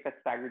take that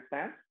staggered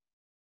stance,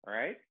 all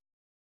right?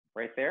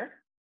 Right there,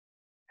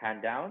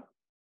 hand down,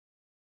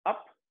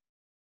 up,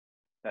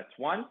 that's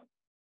 1.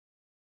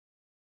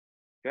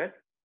 Good,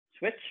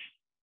 switch.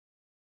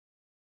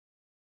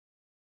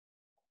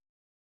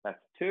 That's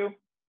 2.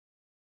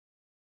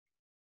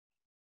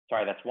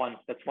 Sorry, that's 1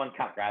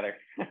 count rather.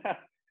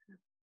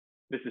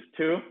 This is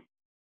 2.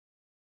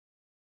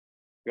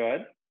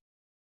 Good.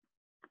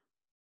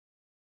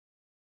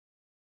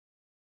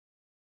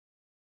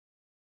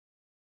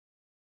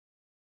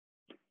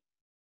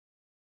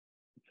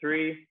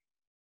 3.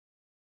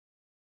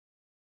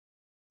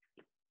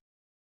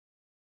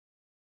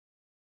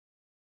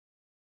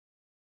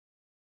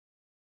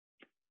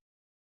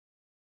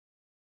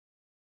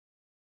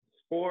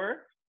 4.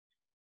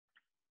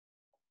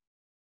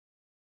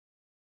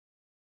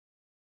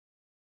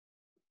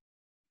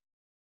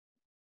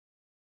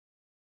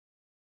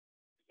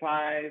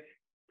 5.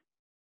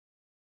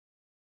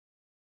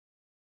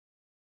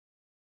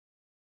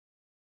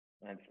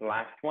 That's the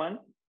last one.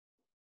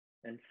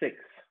 And 6.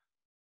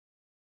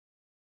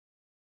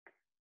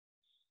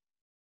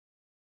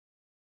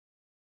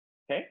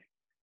 Okay.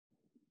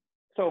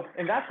 So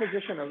in that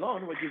position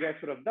alone, what you guys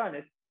would have done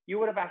is you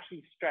would have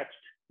actually stretched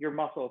your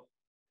muscles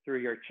through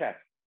your chest.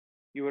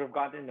 You would have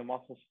gotten the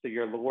muscles to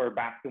your lower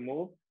back to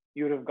move.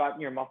 You would have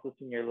gotten your muscles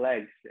in your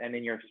legs and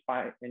in your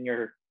spine, in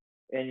your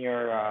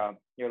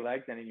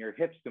legs and in your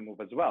hips to move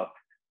as well.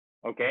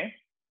 Okay.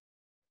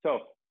 So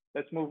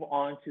let's move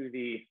on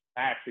to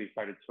I actually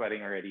started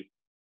sweating already.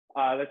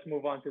 Let's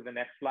move on to the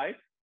next slide.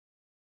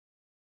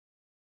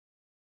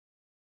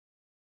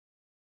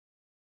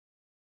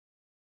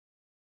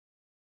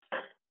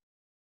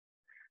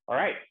 All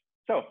right,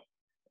 so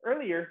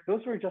earlier,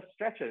 those were just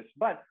stretches,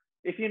 but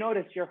if you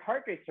notice, your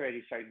heart rate's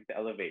already starting to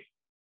elevate.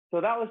 So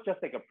that was just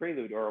like a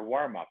prelude or a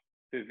warm-up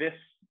to this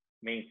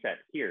main set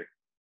here.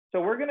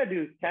 So we're gonna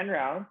do 10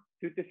 rounds,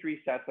 2 to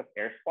 3 sets of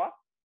air squats,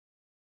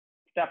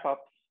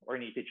 step-ups or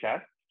knee to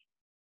chest,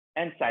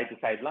 and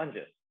side-to-side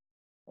lunges,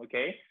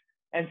 okay?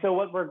 And so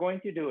what we're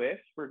going to do is,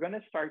 we're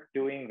gonna start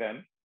doing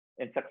them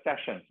in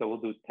succession. So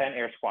we'll do 10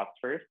 air squats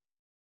first,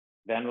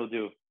 then we'll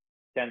do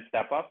 10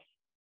 step-ups,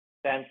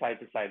 10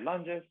 side-to-side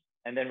lunges,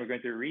 And then we're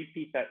going to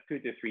repeat that 2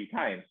 to 3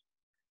 times.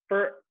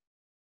 For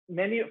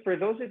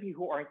those of you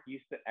who aren't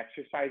used to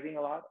exercising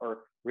a lot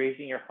or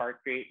raising your heart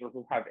rate or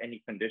who have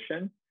any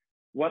condition,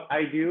 what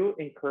I do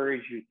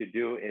encourage you to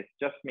do is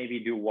just maybe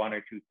do 1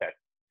 or 2 sets.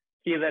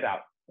 Feel it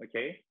out,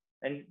 okay?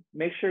 And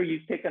make sure you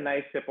take a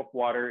nice sip of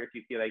water if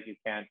you feel like you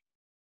can't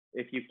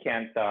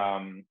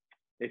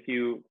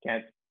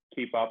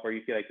keep up or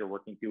you feel like you're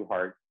working too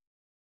hard.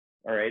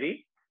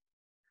 Alrighty?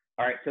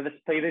 All right, so let's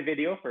play the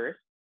video first.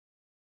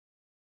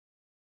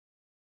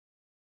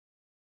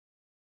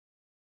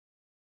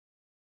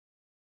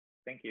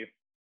 Thank you.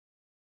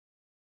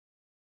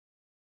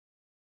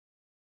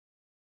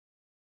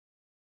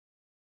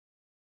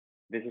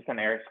 This is an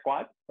air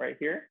squat right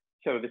here.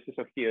 So this is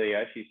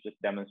Ophelia. She's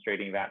just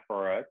demonstrating that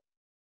for us.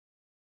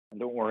 And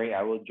don't worry,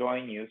 I will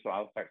join you, so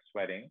I'll start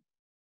sweating.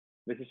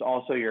 This is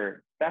also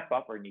your step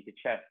up or knee to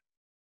chest.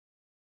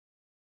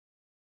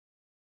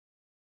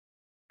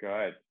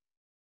 Good.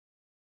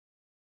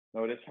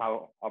 Notice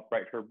how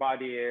upright her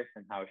body is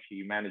and how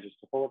she manages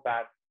to hold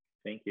that.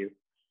 Thank you.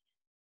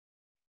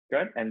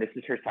 Good. And this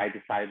is her side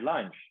to side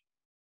lunge.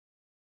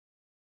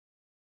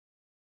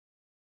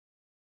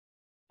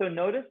 So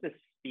notice the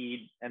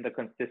speed and the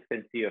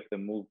consistency of the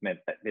movement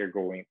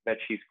that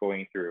she's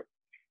going through.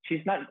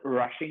 She's not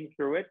rushing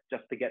through it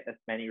just to get as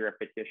many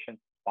repetitions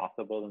as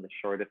possible in the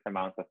shortest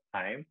amount of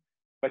time,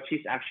 but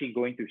she's actually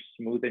going through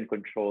smooth and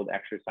controlled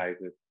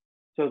exercises.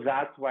 So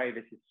that's why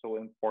this is so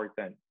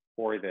important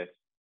for this.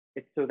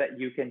 It's so that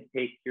you can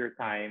take your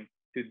time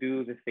to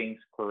do the things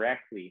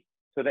correctly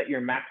so that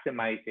you're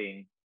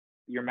maximizing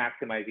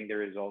the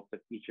results of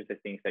each of the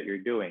things that you're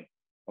doing,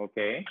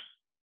 okay?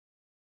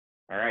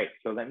 All right,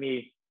 so let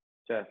me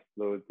just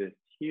load this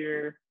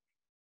here.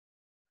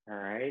 All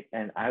right,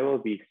 and I will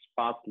be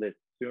spotlit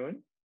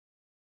soon.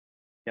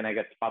 Can I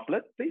get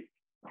spotlit, please?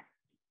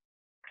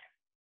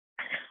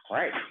 All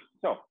right,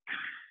 so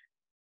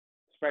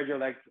spread your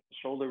legs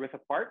shoulder width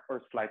apart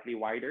or slightly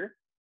wider.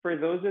 For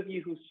those of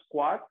you who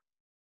squat,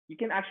 you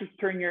can actually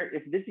turn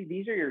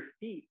these are your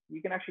feet,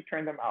 you can actually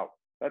turn them out.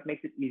 That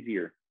makes it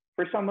easier.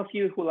 For some of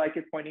you who like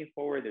it pointing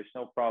forward, there's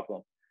no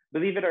problem.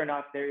 Believe it or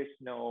not, there is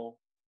no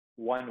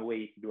one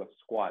way to do a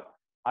squat.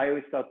 I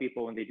always tell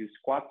people when they do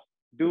squats,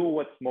 do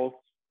what's most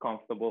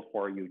comfortable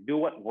for you. Do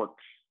what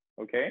works,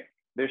 okay?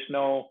 There's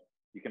no,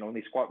 you can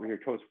only squat with your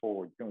toes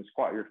forward. You can only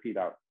squat your feet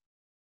out.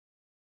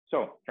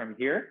 So from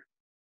here,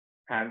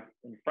 hands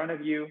in front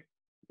of you.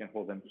 You can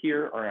hold them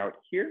here or out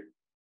here.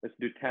 Let's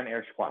do 10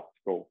 air squats.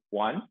 Go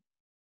 1.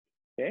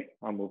 Okay,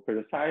 I'll move to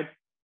the side.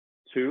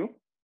 2,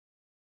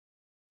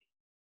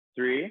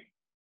 3,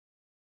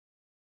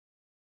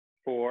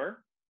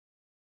 4,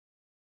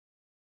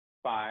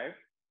 5,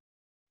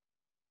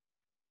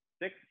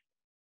 6,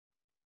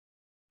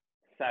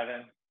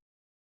 7,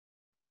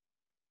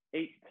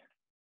 8,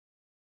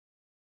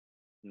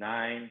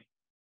 9,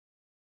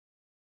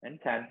 and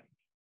 10.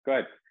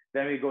 Good.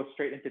 Then we go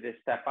straight into this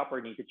step up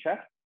or knee to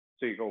chest.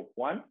 So you go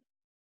 1,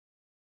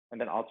 and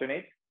then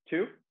alternate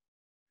 2,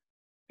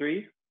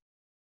 3,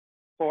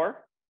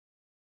 4.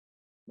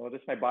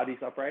 Notice my body's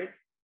upright.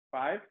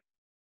 5,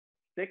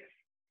 6,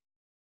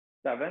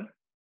 7,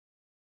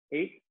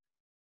 8,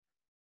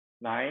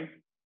 9,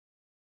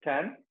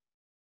 10.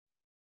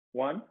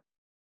 1,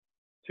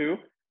 2.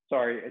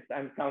 Sorry,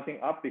 I'm counting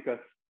up because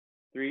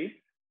 3,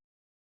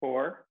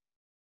 4,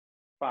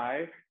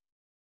 5,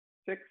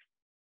 6,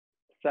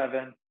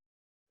 7,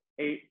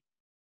 8,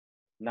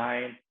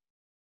 9,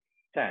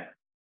 10.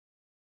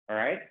 All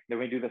right, then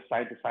we do the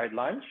side to side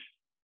lunge.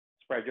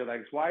 Spread your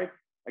legs wide.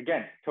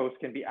 Again, toes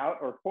can be out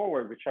or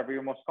forward, whichever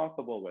you're most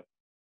comfortable with.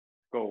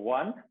 Go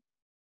 1,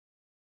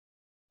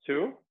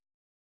 2,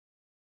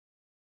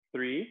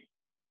 3,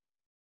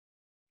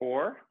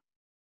 4,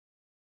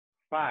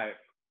 5,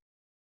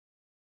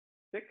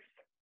 6,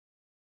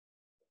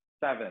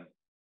 7,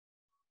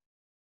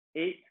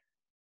 8,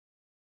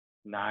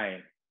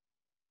 9,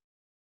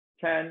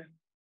 10,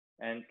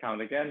 and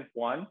count again.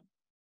 1,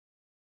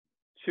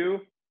 2,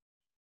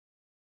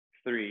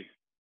 3,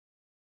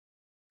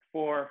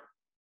 4,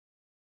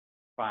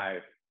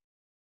 5,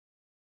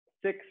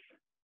 6,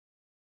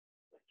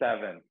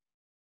 7,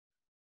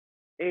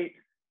 8,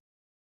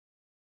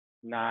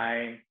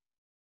 9,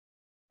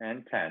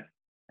 and 10.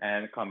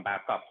 And come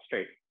back up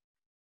straight.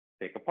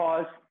 Take a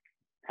pause,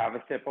 have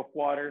a sip of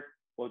water.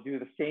 We'll do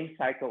the same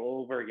cycle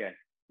over again.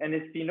 And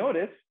if you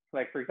notice,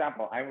 like for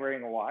example, I'm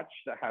wearing a watch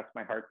that has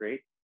my heart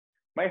rate.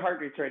 My heart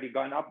rate's already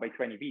gone up by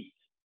 20 beats.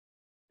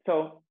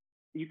 So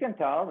you can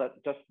tell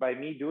that just by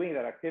me doing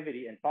that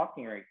activity and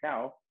talking right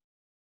now,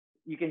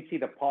 you can see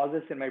the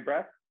pauses in my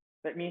breath.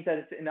 That means that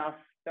it's enough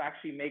to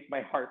actually make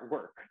my heart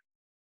work.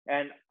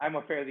 And I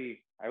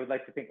would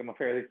like to think I'm a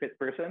fairly fit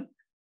person.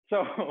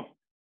 So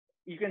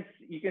you can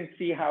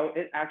see how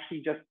it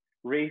actually just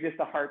raises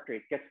the heart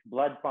rate, gets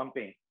blood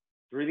pumping,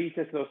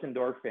 releases those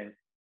endorphins,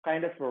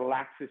 kind of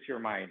relaxes your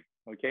mind,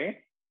 okay?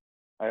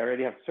 I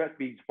already have sweat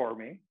beads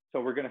forming,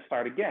 so we're gonna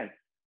start again.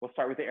 We'll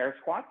start with the air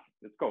squats.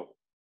 Let's go.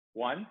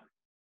 1,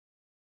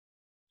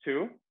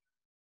 2,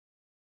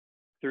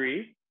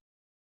 3,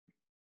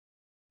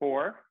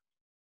 4,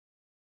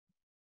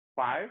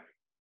 5,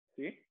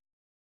 see,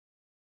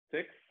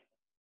 6,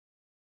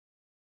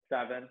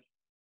 7,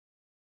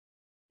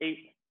 8,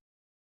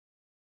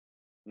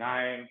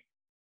 9,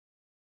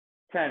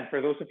 10.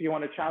 For those of you who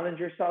want to challenge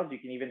yourselves, you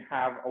can even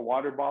have a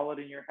water bottle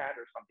in your hand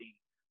or something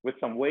with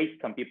some weight.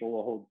 Some people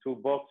will hold 2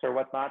 books or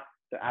whatnot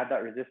to add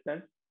that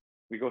resistance.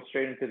 We go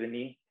straight into the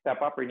knee,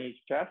 step up or knee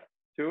to chest.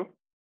 2,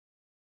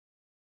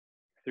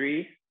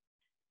 3,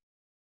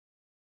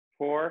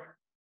 4,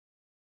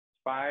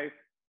 5,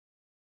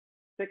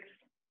 6,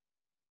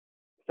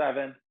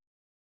 7,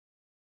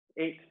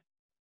 8,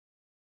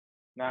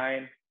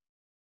 9,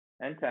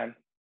 and 10.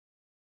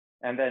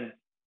 And then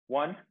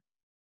 1,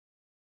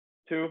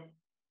 2,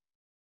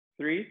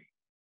 3,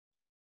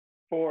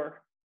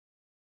 4,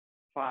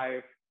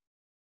 5,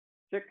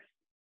 6,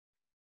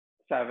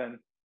 7,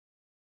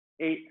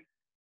 8,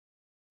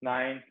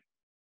 9,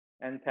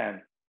 and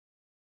 10.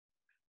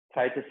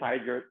 Side to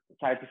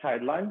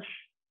side lunge.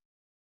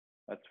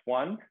 That's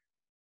 1,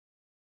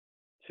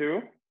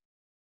 2,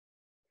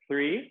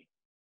 3.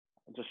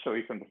 I'll just show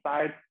you from the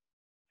side.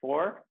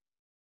 4,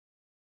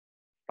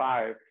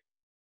 5,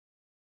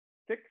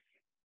 6,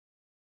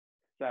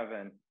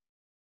 7,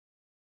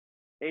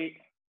 8,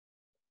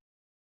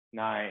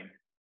 9,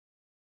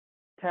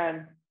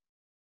 10,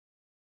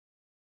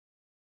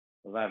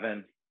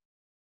 11,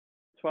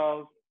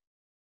 12,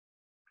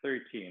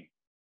 13,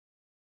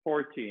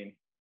 14,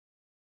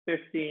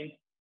 15,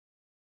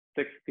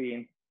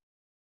 16,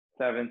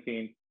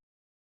 17,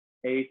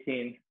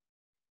 18,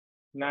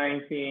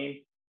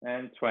 19,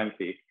 and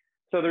 20.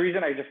 So the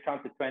reason I just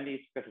counted 20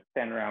 is because it's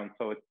 10 rounds,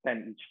 so it's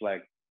 10 each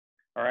leg.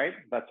 All right,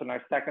 that's on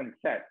our second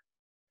set.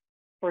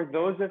 For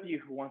those of you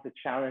who want to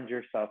challenge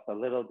yourself a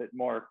little bit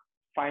more,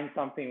 find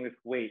something with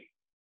weight.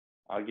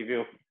 I'll give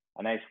you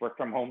a nice work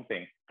from home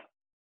thing.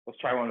 Let's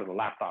try one with a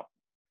laptop.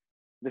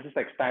 This is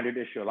like standard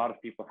issue. A lot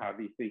of people have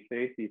these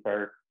days. These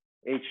are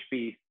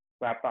HP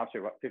laptops,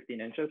 are about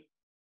 15 inches.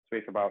 So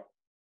it's about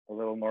a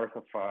little north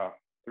of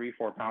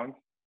 3-4 pounds.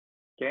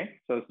 Okay,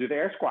 so let's do the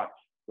air squats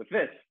with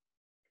this.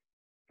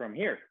 From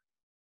here,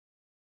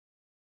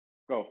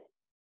 go.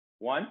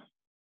 1,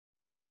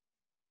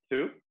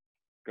 2,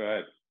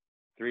 good.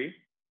 3,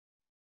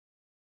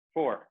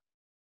 4,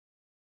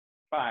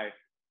 5,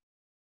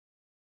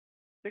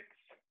 6,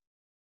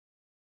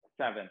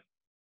 7,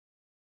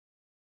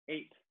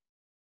 8,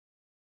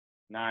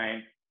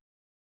 9,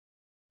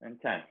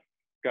 and 10.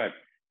 Good.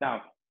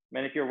 Now,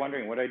 men, if you're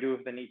wondering what I do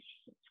with the knee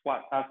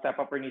squat, step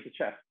up or knee to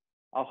chest,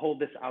 I'll hold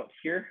this out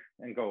here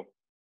and go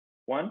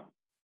 1,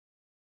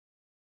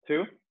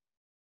 2,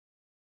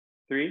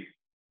 3,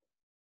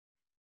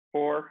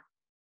 4,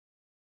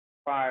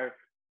 5,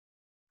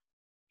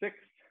 6,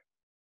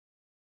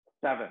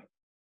 7,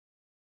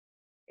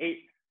 8,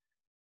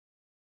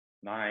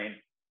 9,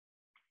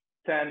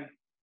 10.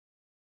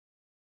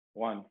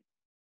 1,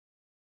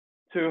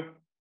 2,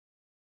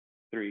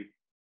 3,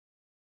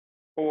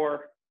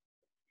 4,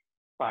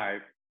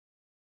 5,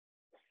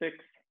 6,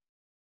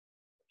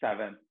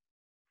 7,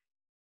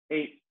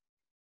 8,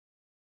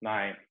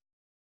 9,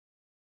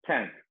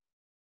 10.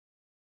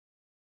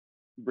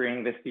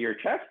 Bring this to your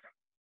chest.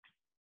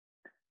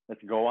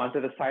 Let's go on to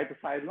the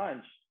side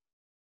lunge.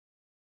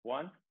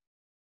 1,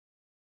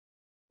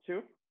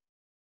 2,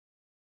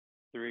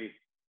 3,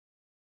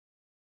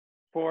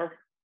 4,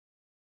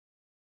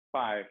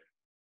 5,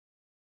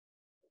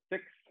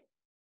 6,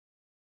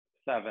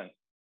 7,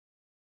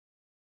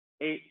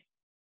 8,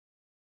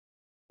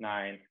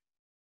 9,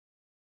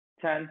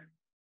 10,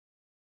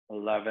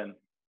 11,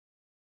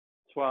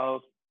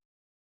 12,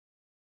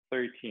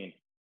 13,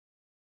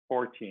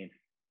 14,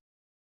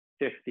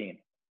 15,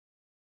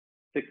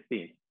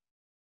 16,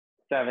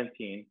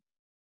 17,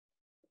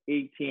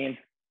 18,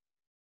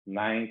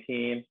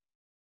 19,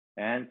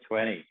 and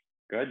 20.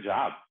 Good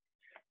job.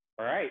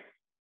 All right.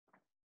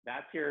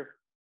 That's your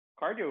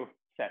cardio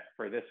set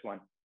for this one.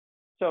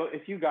 So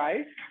if you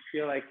guys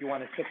feel like you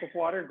want a sip of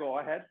water, go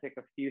ahead, take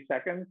a few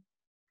seconds.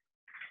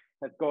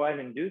 Let's go ahead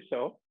and do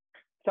so.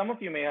 Some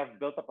of you may have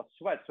built up a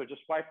sweat, so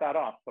just wipe that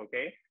off,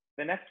 okay?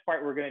 The next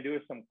part we're gonna do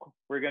is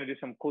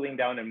some cooling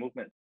down and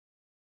movement.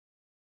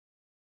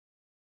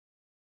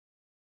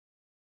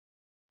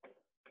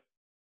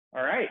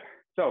 All right,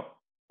 so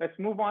let's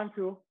move on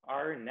to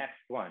our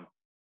next one.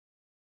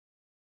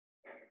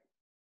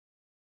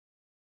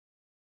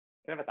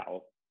 Can I have a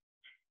towel?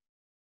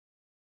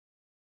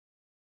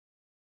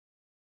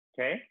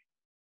 Okay,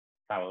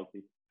 towel,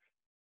 please.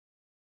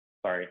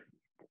 Sorry,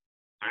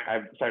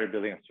 I've started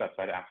building a sweat,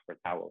 so I had to ask for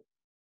towels.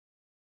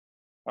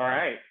 All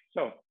right,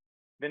 so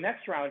the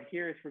next round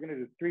here is we're gonna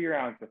do 3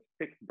 rounds of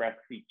 6 breaths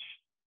each.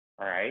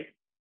 All right,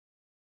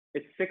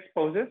 it's 6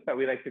 poses that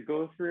we like to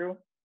go through,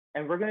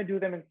 and we're gonna do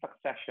them in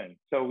succession.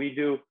 So we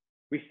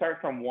start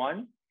from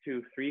 1,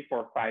 2, 3,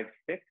 4, 5,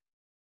 6,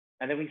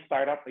 and then we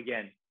start up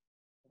again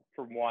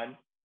from 1,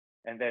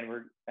 and then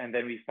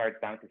we start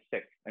down to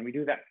 6, and we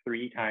do that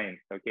 3 times.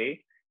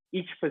 Okay,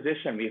 each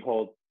position we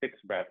hold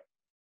 6 breaths.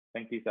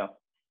 Thank you, Sal.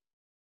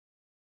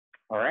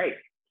 All right,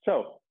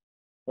 so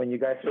When you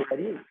guys are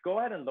ready, go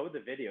ahead and load the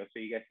video so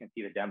you guys can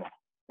see the demo.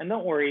 And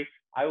don't worry,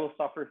 I will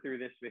suffer through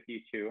this with you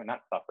too.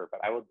 Not suffer,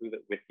 but I will do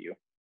it with you.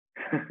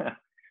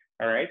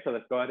 All right, so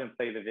let's go ahead and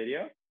play the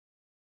video.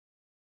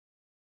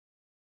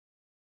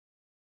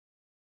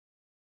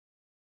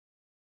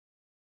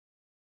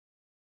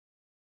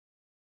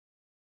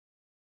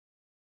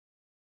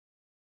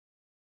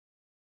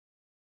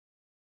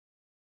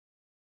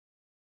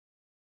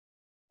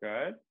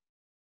 Good.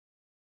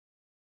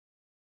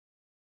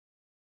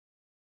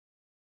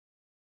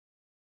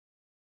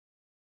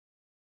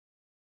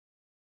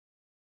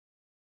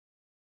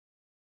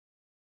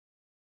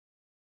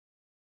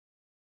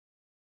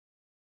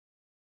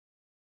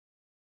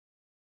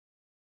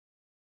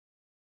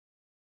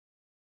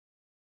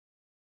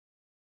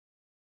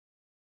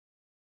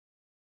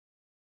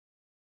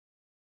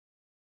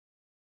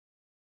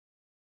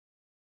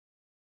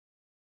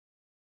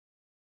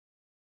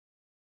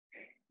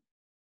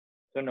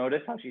 So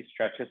notice how she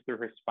stretches through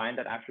her spine.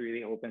 That actually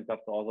really opens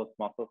up to all those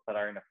muscles that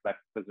are in a flex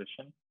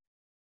position.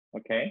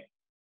 Okay.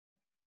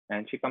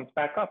 And she comes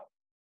back up.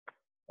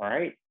 All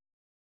right.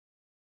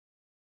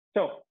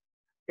 So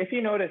if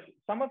you notice,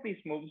 some of these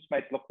moves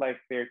might look like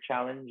they're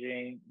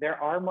challenging. There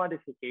are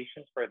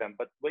modifications for them,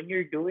 but when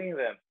you're doing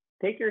them,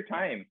 take your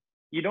time.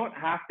 You don't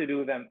have to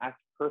do them as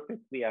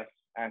perfectly as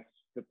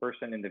the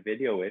person in the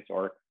video is,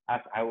 or as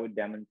I would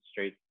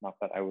demonstrate, not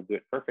that I would do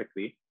it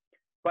perfectly.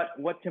 But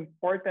what's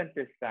important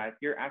is that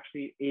you're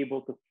actually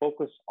able to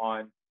focus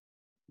on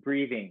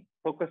breathing,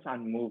 focus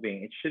on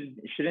moving. It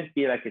shouldn't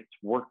be like it's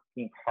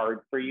working hard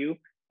for you,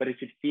 but it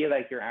should feel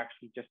like you're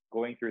actually just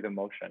going through the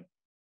motion.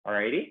 All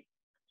righty?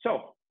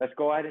 So let's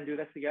go ahead and do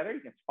this together. You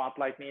can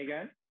spotlight me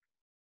again.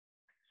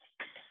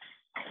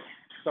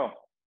 So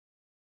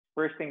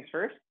first things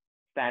first,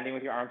 standing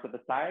with your arms at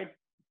the side.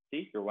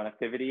 See, you're one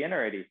activity in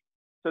already.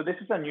 So this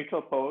is a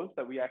neutral pose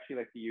that we actually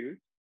like to use.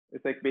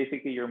 It's like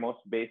basically your most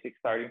basic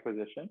starting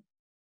position.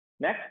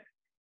 Next,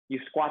 you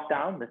squat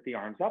down, lift the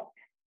arms up.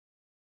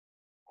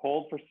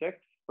 Hold for 6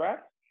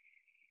 breaths.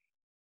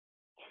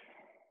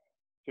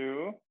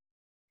 2,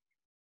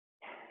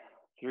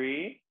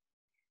 3,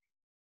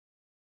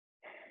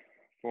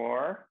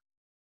 4,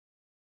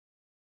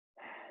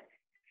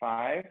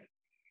 5,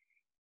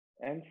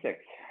 and 6.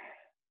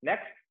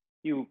 Next,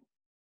 you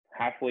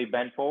halfway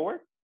bend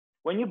forward.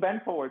 When you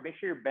bend forward, make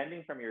sure you're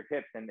bending from your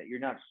hips and that you're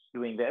not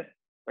doing this,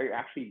 but you're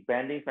actually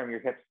bending from your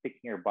hips,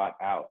 sticking your butt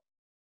out.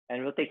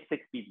 And we'll take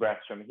 6 deep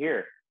breaths from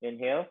here.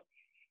 Inhale.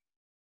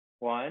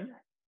 1,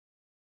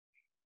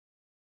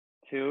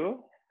 2,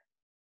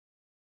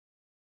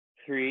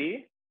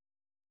 3,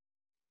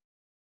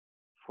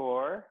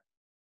 4,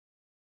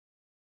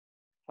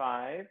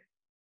 5,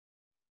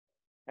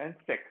 and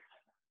 6.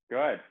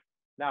 Good.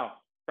 Now,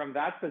 from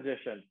that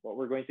position, what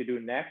we're going to do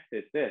next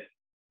is this.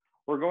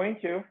 We're going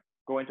to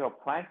go into a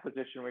plank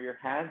position where your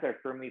hands are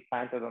firmly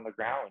planted on the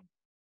ground.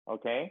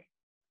 Okay?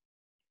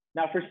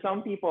 Now, for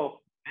some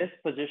people, this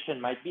position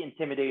might be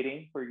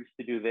intimidating for you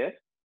to do this.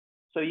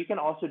 So you can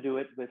also do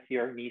it with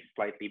your knees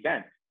slightly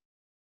bent.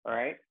 All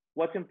right?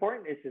 What's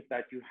important is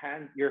that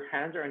your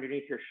hands are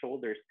underneath your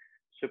shoulders,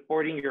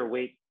 supporting your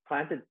weight,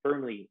 planted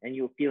firmly, and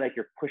you'll feel like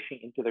you're pushing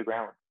into the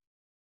ground.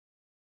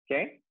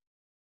 Okay?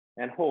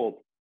 And hold.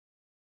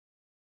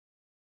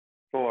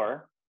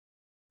 4,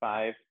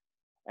 5,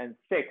 and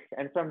 6.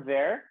 And from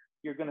there,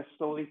 you're going to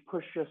slowly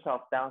push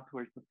yourself down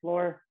towards the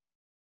floor,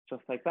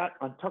 just like that.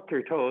 Untuck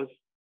your toes,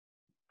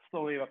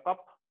 slowly look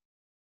up,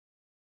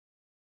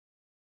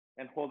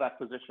 and hold that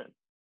position.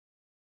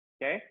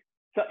 Okay?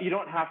 So you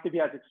don't have to be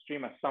as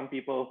extreme as some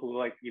people who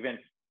like even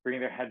bring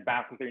their head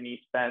back with their knees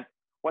bent.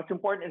 What's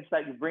important is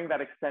that you bring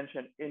that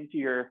extension into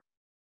your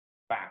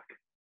back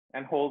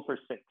and hold for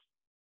 6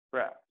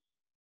 breaths.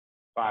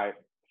 5,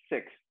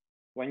 6.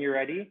 When you're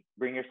ready,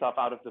 bring yourself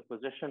out of the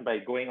position by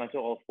going onto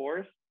all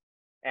fours,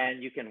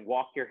 and you can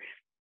walk your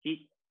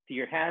feet to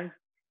your hands,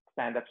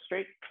 stand up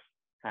straight,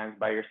 hands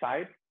by your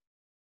side.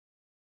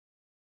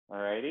 All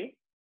righty.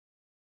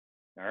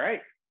 All right.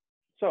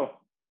 So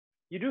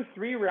you do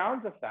 3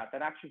 rounds of that.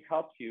 That actually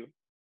helps you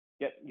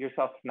get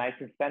yourself nice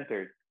and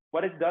centered.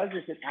 What it does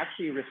is it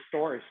actually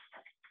restores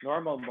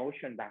normal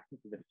motion back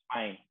into the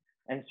spine.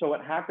 And so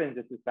what happens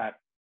is that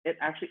it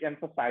actually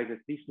emphasizes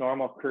these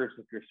normal curves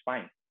of your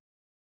spine.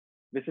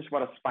 This is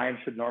what a spine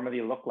should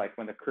normally look like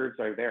when the curves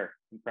are there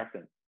and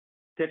present.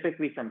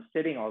 Typically from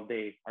sitting all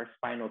day, our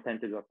spine will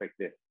tend to look like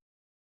this.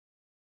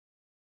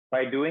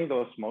 By doing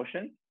those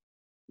motions,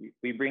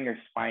 we bring your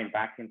spine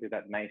back into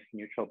that nice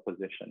neutral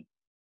position.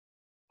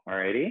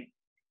 Alrighty.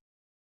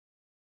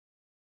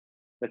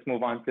 Let's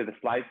move on to the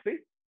slides, please.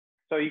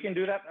 So you can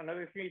do that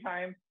another 3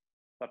 times.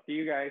 It's up to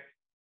you guys.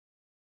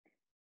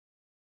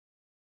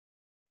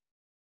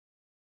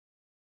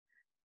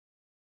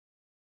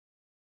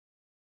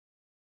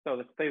 So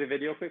let's play the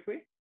video quickly.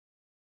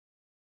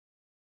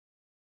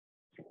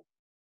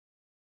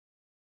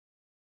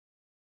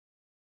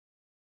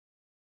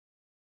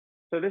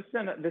 So this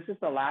is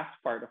the last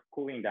part of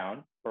cooling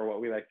down for what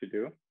we like to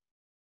do.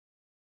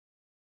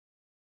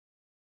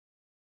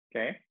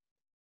 Okay.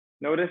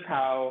 Notice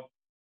how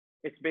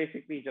It's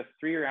basically just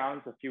 3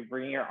 rounds of you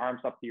bringing your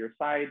arms up to your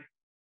side.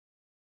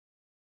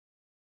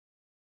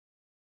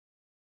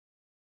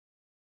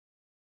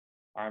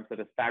 Arms at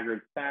a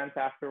staggered stance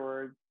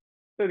afterwards.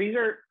 So these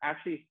are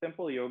actually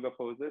simple yoga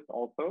poses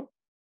also.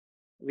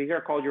 These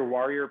are called your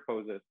warrior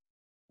poses,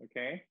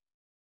 okay?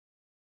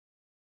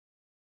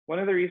 One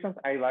of the reasons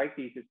I like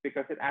these is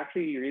because it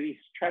actually really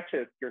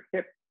stretches your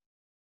hips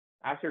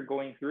as you're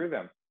going through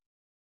them,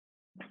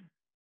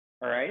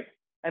 all right?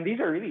 And these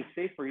are really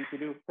safe for you to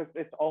do because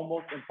it's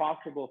almost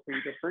impossible for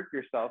you to hurt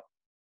yourself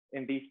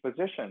in these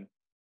positions.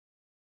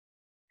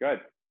 Good.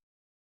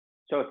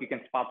 So if you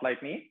can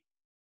spotlight me.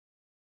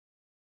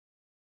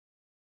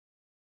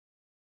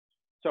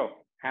 So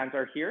hands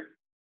are here,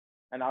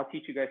 and I'll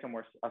teach you guys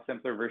a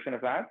simpler version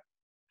of that.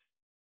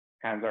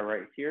 Hands are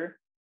right here.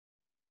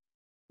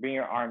 Bring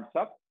your arms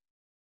up.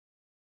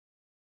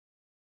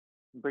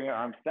 Bring your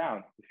arms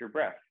down with your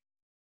breath.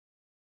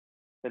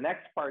 The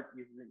next part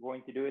you're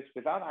going to do is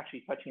without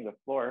actually touching the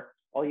floor,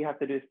 all you have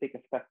to do is take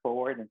a step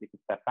forward and take a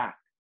step back.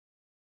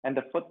 And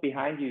the foot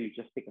behind you, you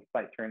just take a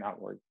slight turn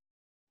outwards.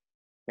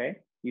 Okay,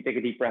 you take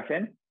a deep breath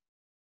in.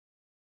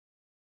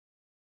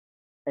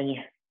 And you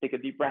take a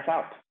deep breath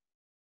out.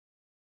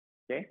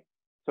 Okay,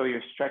 so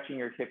you're stretching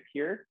your hip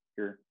here.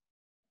 You're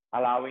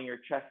allowing your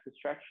chest to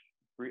stretch,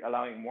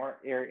 allowing more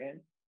air in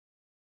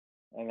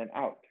and then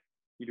out.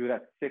 You do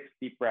that 6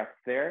 deep breaths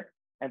there,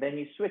 and then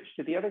you switch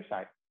to the other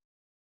side.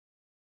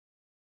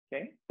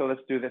 Okay, so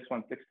let's do this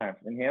one 6 times.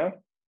 Inhale,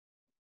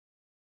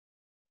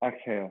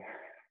 exhale,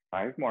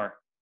 5 more.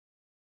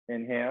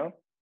 Inhale,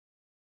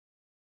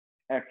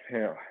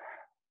 exhale.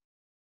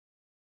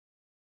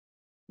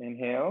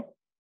 Inhale,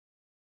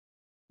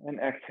 and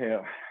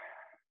exhale.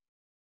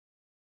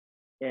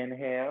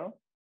 Inhale,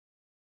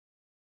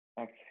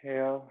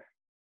 exhale.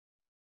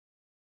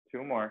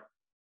 2 more.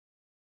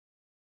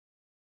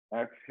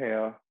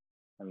 Exhale,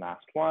 and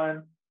last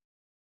one.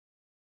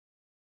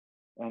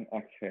 And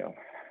exhale.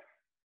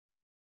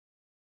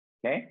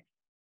 Okay,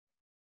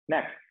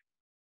 next.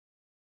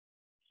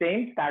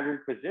 Same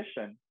staggered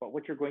position, but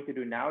what you're going to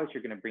do now is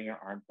you're going to bring your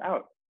arms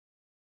out.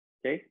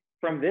 Okay,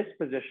 from this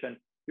position,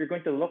 you're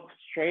going to look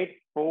straight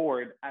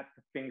forward at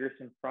the fingers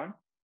in front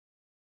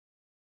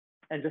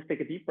and just take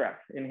a deep breath.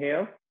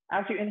 Inhale.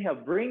 As you inhale,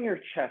 bring your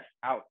chest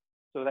out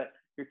so that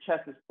your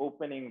chest is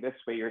opening this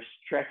way. You're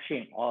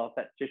stretching all of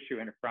that tissue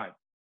in front.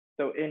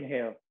 So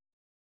inhale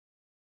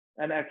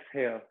and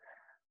exhale.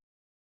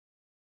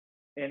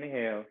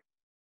 Inhale,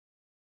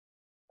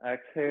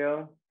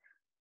 exhale.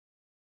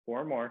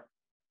 4 more.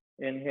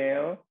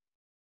 Inhale,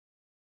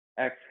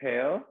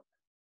 exhale.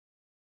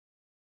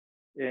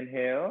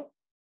 Inhale,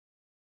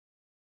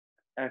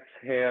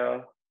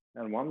 exhale,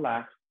 and one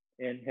last.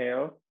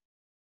 Inhale,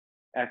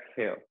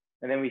 exhale.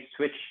 And then we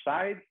switch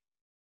sides.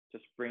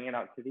 Just bring it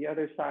out to the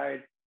other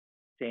side.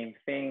 Same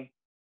thing.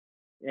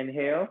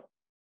 Inhale,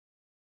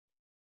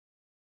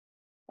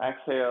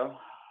 exhale.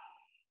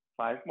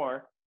 5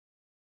 more.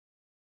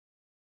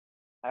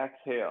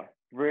 Exhale.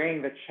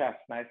 Bring the chest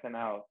nice and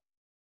out.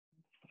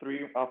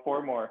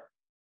 4 more.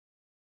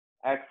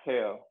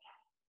 Exhale.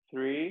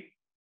 3,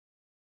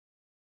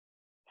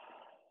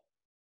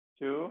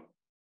 2.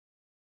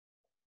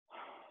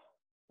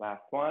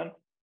 Last one.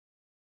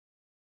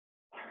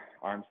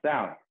 Arms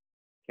down.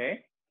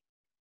 Okay.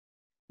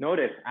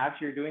 Notice as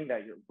you're doing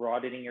that, you're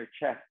broadening your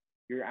chest.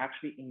 You're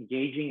actually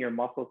engaging your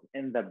muscles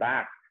in the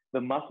back.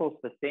 The muscles,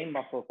 the same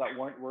muscles that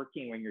weren't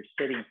working when you're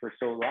sitting for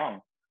so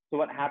long. So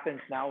what happens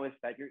now is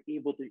that you're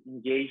able to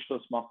engage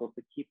those muscles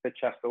to keep the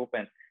chest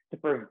open, to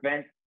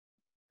prevent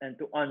and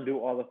to undo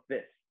all of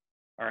this.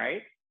 All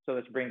right. So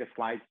let's bring the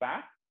slides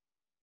back.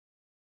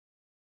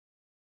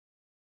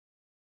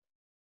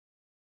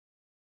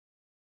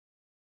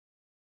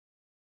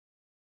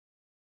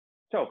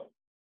 So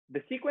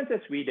the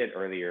sequences we did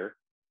earlier,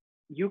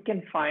 you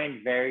can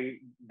find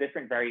very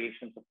different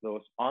variations of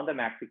those on the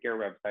Maxicare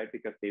website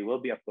because they will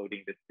be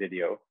uploading this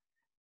video.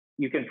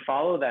 You can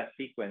follow that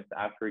sequence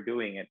after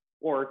doing it,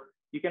 or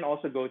you can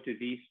also go to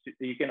these.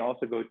 You can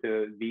also go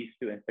to these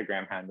 2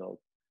 Instagram handles.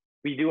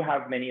 We do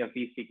have many of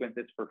these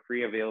sequences for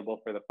free available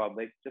for the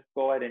public. Just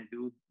go ahead and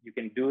you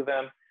can do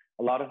them.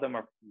 A lot of them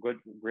are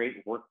great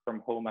work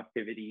from home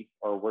activities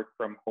or work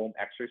from home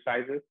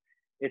exercises.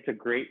 It's a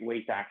great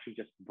way to actually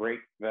just break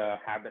the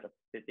habit of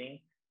sitting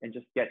and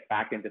just get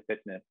back into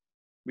fitness.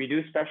 We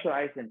do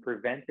specialize in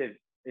preventive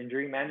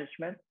injury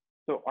management.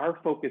 So our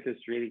focus is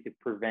really to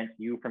prevent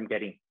you from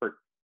getting hurt.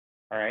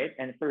 All right.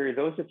 And for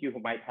those of you who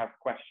might have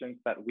questions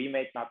that we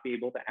might not be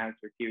able to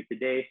answer to you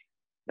today,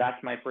 that's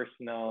my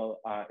personal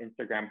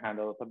Instagram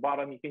handle at the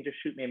bottom. You can just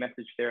shoot me a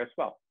message there as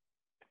well.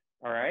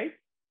 All right.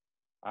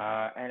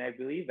 And I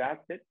believe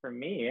that's it for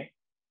me.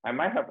 I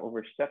might have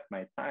overstepped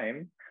my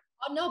time.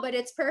 Oh, no, but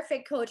it's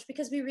perfect, coach,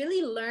 because we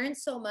really learned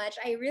so much.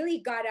 I really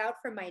got out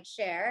from my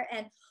chair,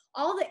 and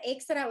all the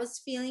aches that I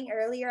was feeling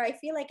earlier, I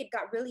feel like it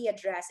got really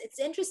addressed. It's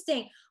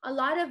interesting. A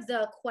lot of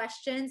the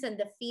questions and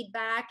the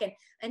feedback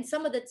and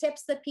some of the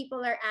tips that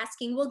people are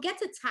asking, we'll get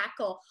to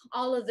tackle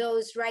all of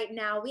those right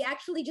now. We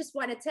actually just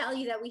want to tell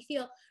you that we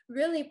feel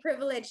really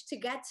privileged to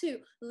get to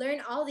learn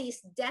all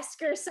these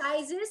desker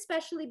sizes,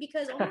 especially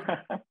because almost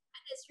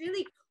is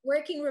really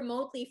working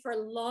remotely for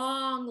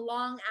long,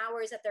 long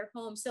hours at their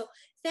home. So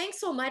thanks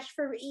so much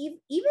for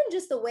even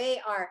just the way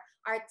our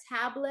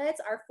tablets,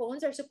 our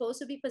phones are supposed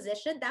to be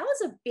positioned. That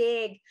was a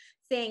big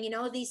thing.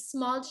 These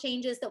small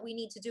changes that we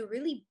need to do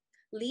really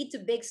lead to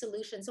big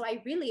solutions. So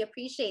I really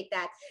appreciate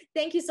that.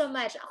 Thank you so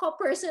much.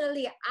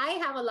 Personally, I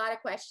have a lot of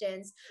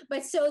questions,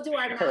 but so do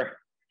our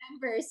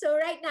members. So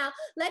right now,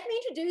 let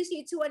me introduce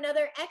you to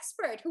another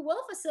expert who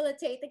will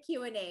facilitate the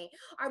Q&A.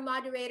 Our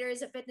moderator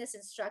is a fitness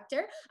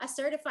instructor, a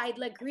certified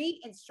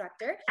Legree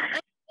instructor,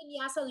 and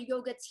Vinyasa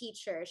yoga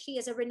teacher. She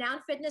is a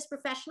renowned fitness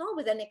professional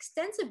with an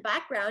extensive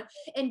background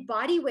in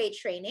body weight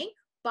training,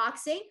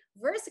 boxing,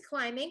 versa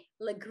climbing,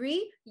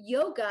 Legree,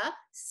 yoga,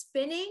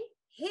 spinning,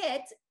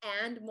 hit,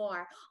 and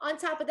more. On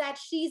top of that,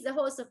 she's the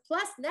host of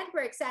Plus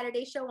Network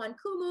Saturday show on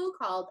Kumu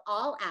called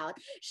All Out.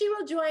 She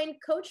will join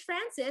Coach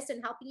Francis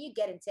in helping you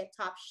get in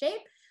tip-top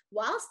shape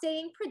while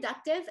staying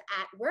productive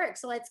at work.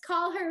 So let's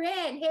call her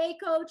in. Hey,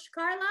 Coach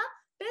Carla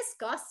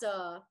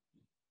Piscoso.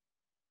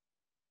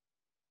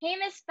 Hey,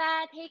 Miss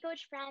Pat. Hey,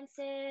 Coach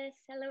Francis.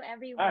 Hello,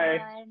 everyone. Hi.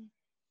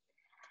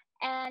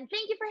 And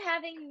thank you for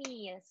having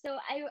me. So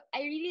I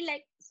really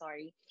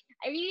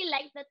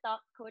like the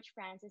talk, Coach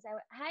Francis.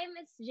 Hi,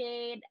 Miss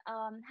Jade.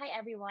 Hi,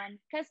 everyone.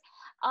 Because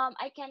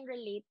I can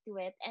relate to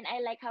it, and I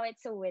like how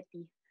it's so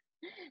witty.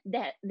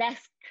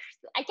 That's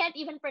I can't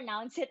even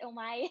pronounce it. Oh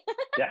my.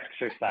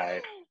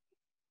 Exercise.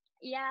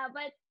 Yeah,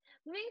 but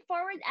moving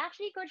forward,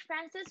 actually, Coach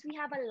Francis, we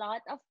have a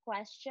lot of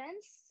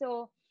questions.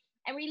 So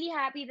I'm really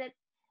happy that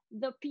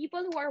the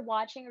people who are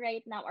watching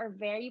right now are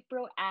very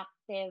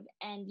proactive.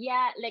 And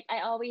yeah, like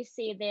I always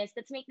say this,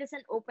 let's make this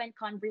an open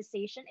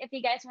conversation. If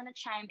you guys want to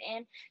chime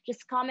in,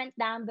 just comment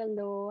down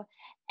below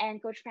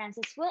and Coach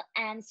Francis will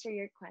answer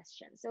your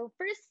question. So,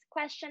 first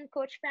question,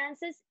 Coach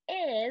Francis,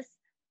 is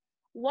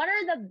what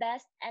are the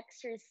best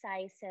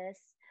exercises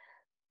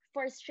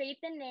for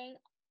straightening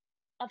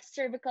of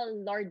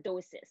cervical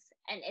lordosis?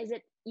 And is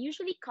it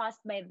usually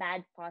caused by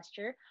bad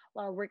posture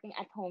while working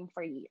at home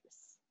for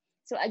years?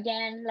 So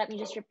again, let me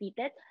just repeat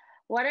it.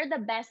 What are the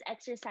best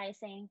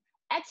exercises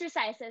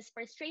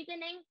for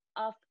straightening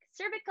of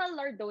cervical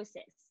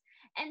lordosis?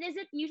 And is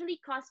it usually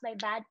caused by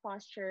bad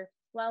posture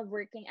while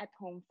working at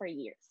home for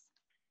years?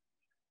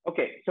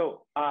 Okay,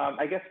 so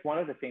I guess one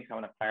of the things I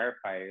want to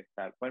clarify is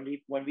that when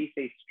we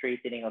say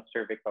straightening of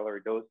cervical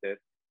lordosis,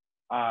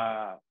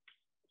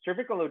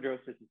 cervical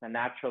lordosis is a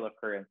natural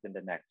occurrence in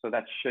the neck, so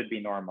that should be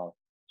normal.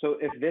 So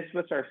if this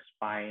was our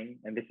spine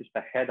and this is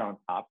the head on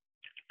top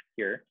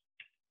here,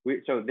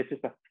 so this is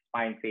the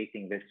spine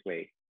facing this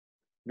way.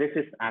 This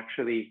is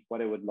actually what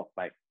it would look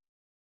like.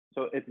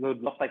 So it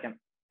would look like an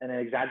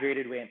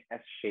exaggerated way, an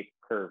S-shaped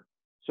curve.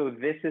 So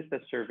this is the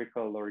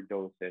cervical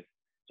lordosis.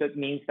 So it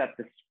means that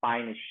the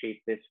spine is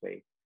shaped this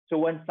way. So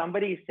when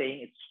somebody is saying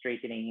it's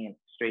straightening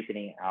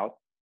out,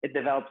 it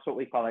develops what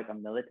we call like a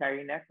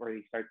military neck, where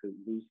you start to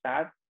lose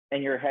that.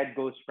 And your head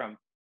goes from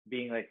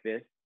being like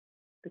this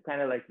to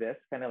kind of like this,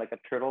 kind of like a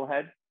turtle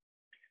head.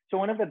 So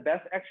one of the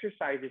best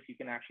exercises you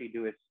can actually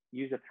do is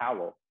use a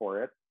towel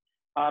for it.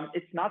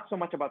 It's not so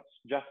much about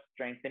just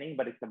strengthening,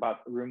 but it's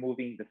about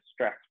removing the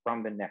stress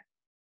from the neck.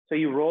 So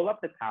you roll up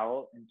the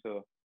towel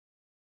into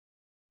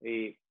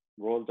a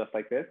roll just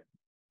like this,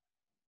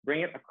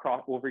 bring it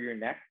across over your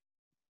neck.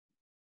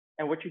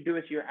 And what you do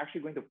is you're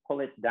actually going to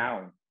pull it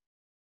down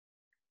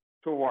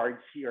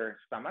towards your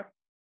stomach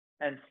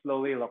and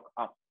slowly look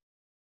up.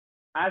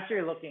 As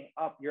you're looking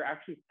up, you're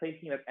actually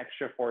placing that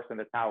extra force on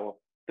the towel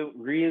to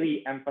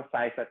really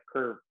emphasize that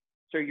curve.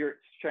 So you're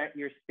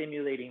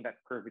stimulating that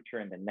curvature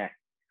in the neck.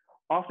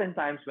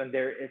 Oftentimes, when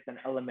there is an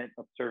element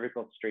of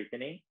cervical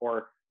straightening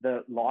or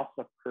the loss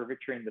of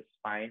curvature in the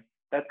spine,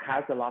 that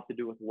has a lot to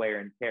do with wear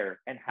and tear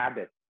and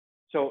habit.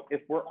 So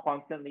if we're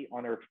constantly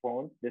on our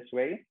phones this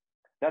way,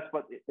 that's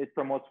what it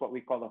promotes what we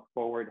call a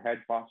forward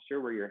head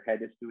posture, where your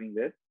head is doing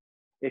this.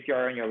 If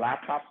you're on your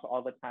laptops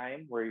all the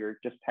time, where you're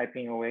just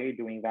typing away,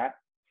 doing that,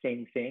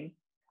 same thing.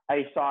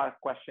 I saw a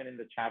question in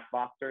the chat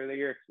box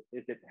earlier.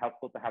 Is it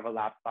helpful to have a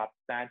laptop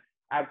stand?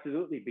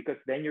 Absolutely, because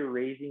then you're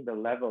raising the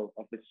level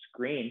of the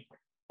screen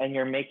and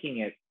you're making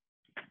it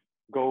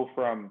go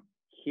from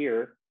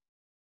here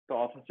to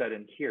all of a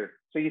sudden here.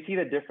 So you see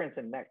the difference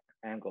in neck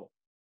angle.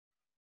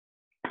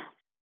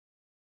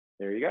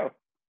 There you go.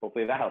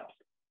 Hopefully that helps.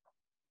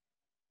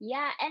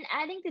 Yeah, and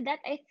adding to that,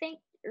 I think,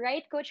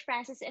 right, Coach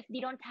Francis, if they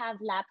don't have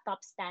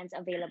laptop stands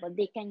available,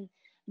 they can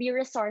be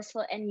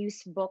resourceful and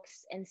use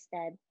books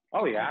instead.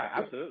 Oh, yeah,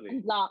 absolutely.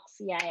 And blocks.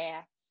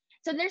 Yeah.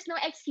 So there's no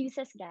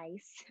excuses,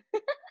 guys.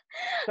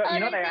 So, you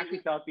know what I actually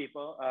tell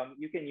people?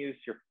 You can use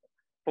your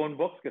phone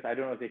books, because I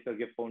don't know if they still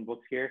give phone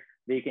books here.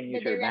 They can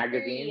use your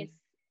magazines.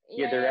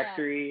 Yeah, Yeah, yeah,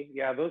 directory.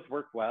 Yeah, those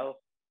work well.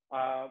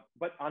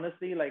 But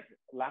honestly, like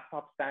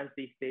laptop stands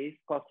these days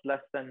cost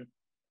less than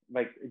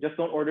like just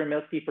don't order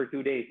milk tea for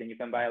 2 days and you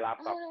can buy a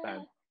laptop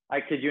stand. yeah.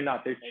 I kid you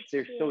not, That's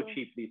they're so true.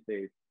 cheap these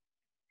days.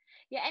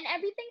 Yeah, and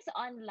everything's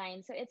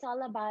online, so it's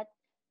all about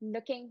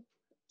looking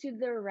to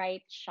the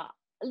right shop.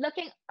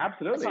 Looking,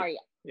 Absolutely. sorry.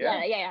 Yeah.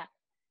 Yeah, yeah,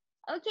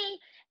 yeah. Okay,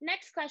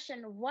 next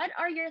question. What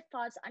are your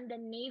thoughts on the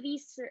Navy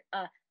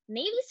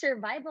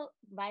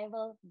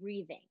survival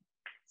breathing?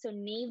 So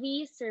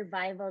Navy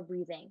survival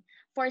breathing.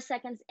 4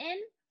 seconds in,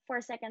 4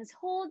 seconds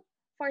hold,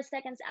 4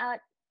 seconds out,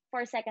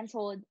 4 seconds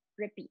hold,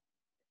 repeat.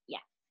 Yeah.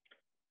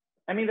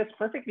 I mean, that's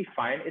perfectly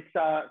fine. It's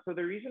so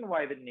the reason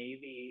why the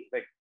Navy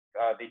like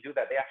they do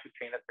that, they actually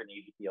train us for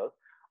Navy SEALs.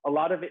 A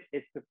lot of it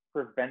is to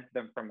prevent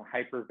them from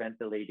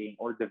hyperventilating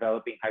or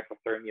developing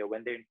hypothermia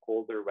when they're in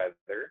colder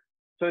weather.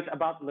 So it's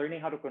about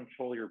learning how to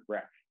control your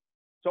breath.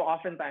 So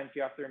oftentimes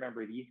you have to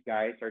remember these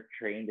guys are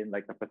trained in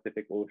like the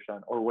Pacific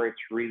Ocean or where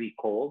it's really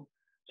cold.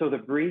 So the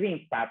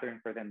breathing pattern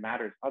for them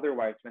matters.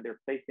 Otherwise, when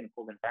they're placed in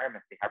cold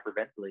environments, they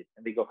hyperventilate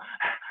and they go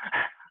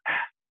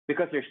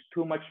because there's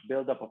too much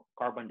buildup of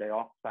carbon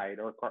dioxide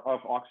or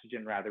of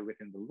oxygen rather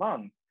within the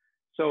lungs.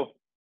 So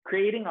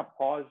creating a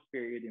pause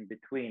period in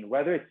between,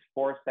 whether it's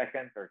 4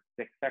 seconds or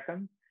 6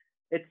 seconds,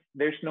 it's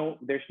there's no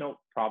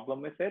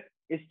problem with it.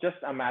 It's just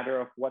a matter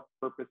of what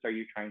purpose are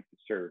you trying to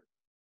serve.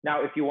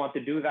 Now, if you want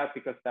to do that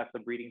because that's the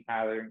breathing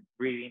pattern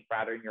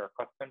you're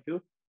accustomed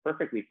to,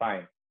 perfectly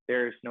fine.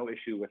 There's no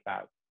issue with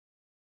that.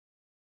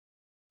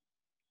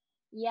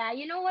 Yeah,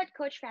 you know what,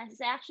 Coach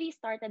Francis? I actually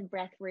started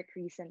breath work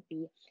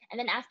recently. And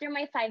then after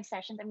my 5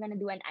 sessions, I'm gonna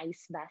do an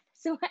ice bath.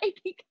 So I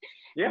think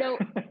Yeah. the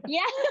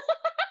yeah.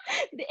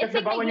 It's Because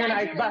like but my when you're in an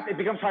ice bath, graduate. it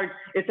becomes hard.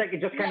 It's like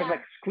it just kind of Yeah.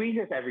 like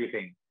squeezes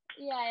everything.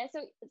 Yeah.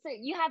 So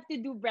you have to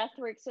do breath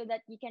work so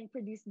that you can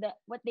produce the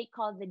what they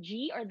call the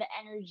G or the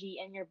energy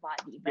in your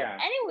body. But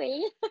Yeah.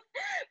 anyway, Do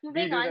you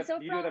moving do on. the So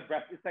you do from the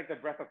breath? It's like the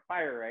breath of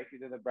fire, right? You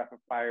do the breath of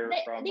fire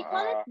from they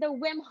call it the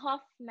Wim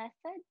Hof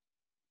method.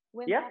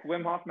 Wim yeah, Hof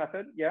Wim method. Hof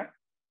method. Yeah.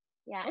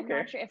 Yeah, I'm Okay.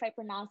 not sure if I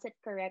pronounce it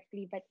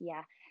correctly, but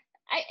yeah,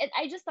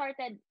 I just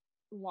started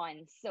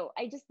once, so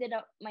I just did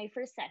my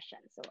first session,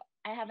 so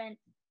I haven't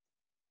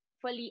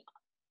fully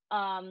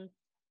um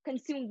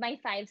consumed my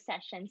 5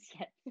 sessions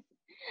yet.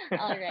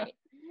 All right,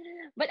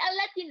 but I'll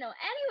let you know.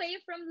 Anyway,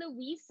 from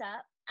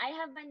Louisa, I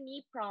have a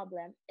knee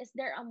problem. Is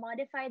there a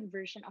modified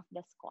version of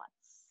the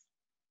squats?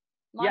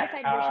 Yes.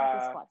 Modified version of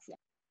the squats,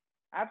 yeah.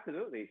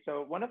 Absolutely.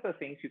 So one of the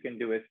things you can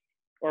do is,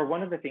 or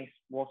one of the things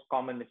most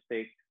common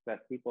mistakes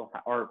that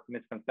or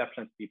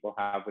misconceptions people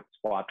have with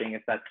squatting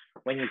is that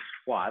when you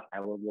squat,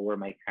 I will lower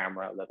my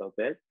camera a little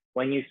bit.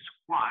 When you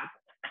squat,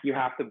 you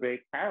have to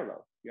break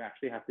parallel. You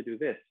actually have to do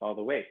this all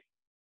the way.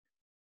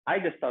 I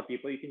just tell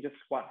people you can just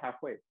squat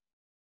halfway.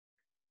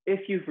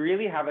 If you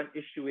really have an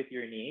issue with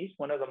your knees,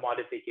 one of the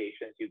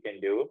modifications you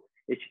can do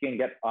is you can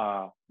get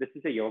this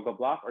is a yoga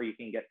block, or you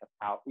can get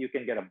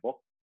a book,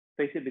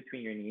 place it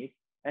between your knees,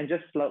 and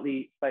just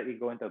slightly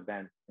go into a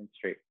bend and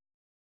straight.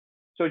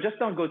 So just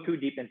don't go too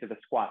deep into the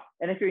squat.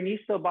 And if your knees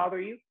still bother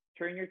you,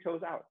 turn your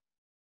toes out.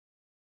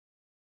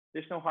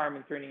 There's no harm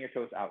in turning your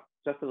toes out,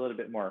 just a little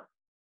bit more.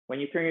 When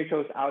you turn your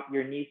toes out,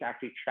 your knees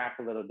actually track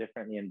a little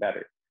differently and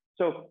better.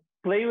 So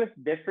play with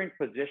different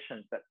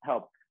positions that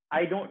help.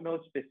 I don't know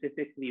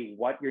specifically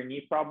what your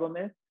knee problem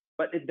is,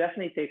 but it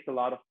definitely takes a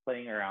lot of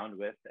playing around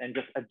with and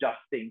just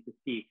adjusting to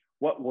see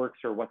what works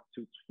or what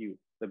suits you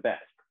the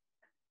best.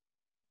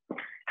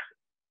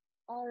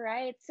 All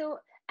right. So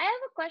I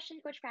have a question,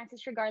 Coach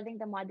Francis, regarding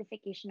the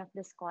modification of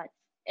the squats.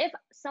 If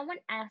someone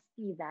asked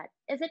me that,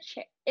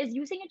 is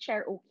using a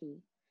chair okay?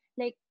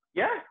 Like,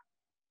 Yeah,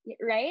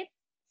 right?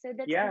 So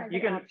that's yeah. You another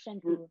can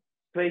option too.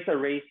 place a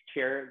raised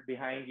chair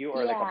behind you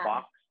or like a Yeah,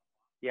 box.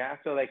 Yeah.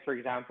 So like for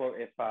example,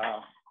 if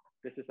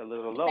this is a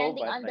little low,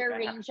 depending but on like the I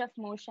have range of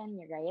motion,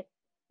 right?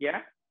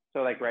 yeah.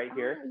 So like right Ah,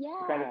 here, you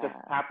kind of just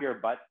yeah, tap your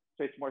butt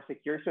so it's more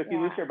secure. So if you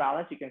lose yeah. your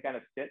balance, you can kind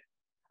of sit.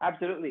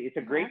 Absolutely. It's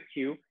a great Uh-huh.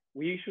 cue.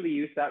 We usually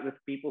use that with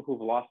people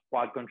who've lost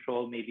quad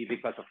control, maybe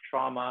because of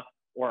trauma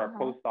or are Uh-huh.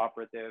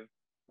 post-operative.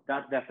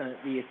 That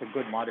definitely is a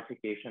good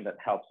modification that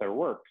helps our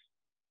works.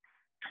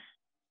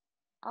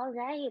 All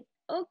right.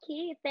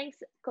 Okay. Thanks,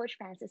 Coach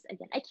Francis.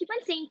 Again, I keep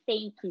on saying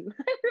thank you.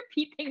 I'm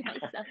repeating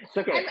myself. It's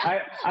okay. I'm I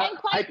I'm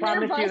I quite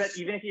promise you that nervous.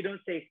 even if you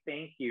don't say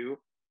thank you,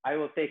 I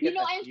will take You it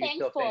know, as I'm you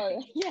still thanking thankful.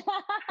 me.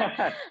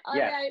 Yeah. All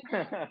Yes.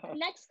 right.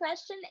 Next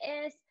question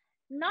is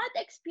not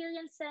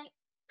experiencing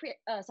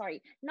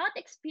not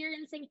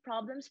experiencing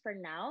problems for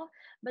now,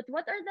 but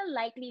what are the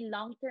likely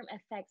long-term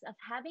effects of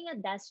having a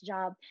desk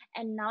job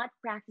and not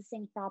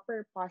practicing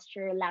proper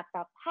posture,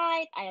 laptop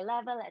height, eye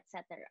level,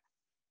 etc.?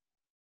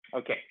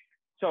 Okay.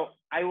 So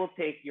I will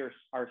take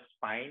our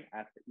spine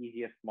as the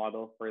easiest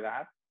model for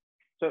that.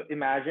 So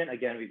imagine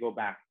again, we go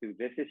back to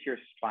this is your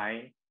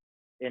spine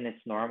in its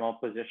normal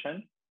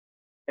position.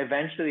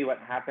 Eventually, what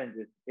happens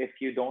is if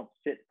you don't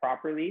sit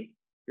properly,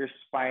 your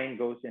spine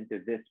goes into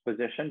this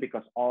position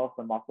because all of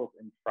the muscles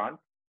in front,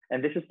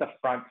 and this is the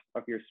front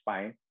of your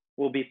spine,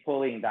 will be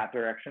pulling that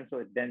direction. So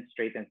it then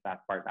straightens that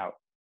part out.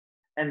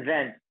 And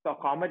then to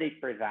accommodate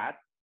for that,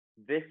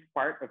 this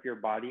part of your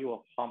body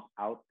will hump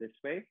out this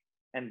way,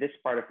 and this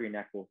part of your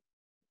neck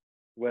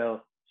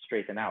will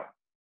straighten out.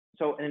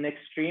 So in an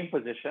extreme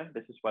position,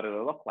 this is what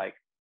it'll look like.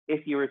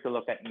 If you were to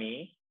look at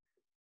me,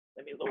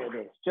 let me lower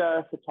this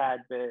just a tad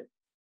bit.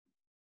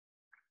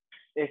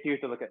 If you were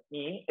to look at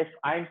me, if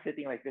I'm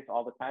sitting like this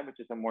all the time, which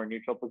is a more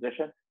neutral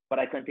position, but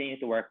I continue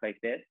to work like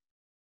this,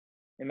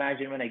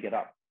 imagine when I get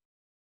up.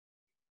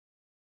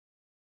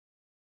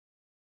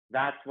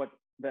 That's what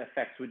the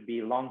effects would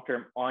be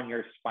long-term on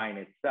your spine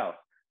itself.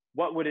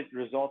 What would it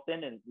result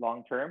in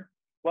long-term?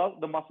 Well,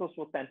 the muscles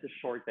will tend to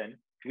shorten.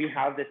 We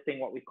have this thing,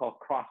 what we call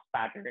cross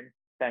pattern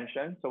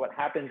tension. So what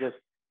happens is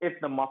if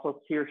the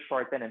muscles here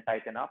shorten and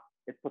tighten up,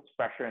 it puts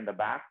pressure in the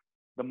back.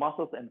 The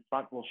muscles in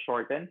front will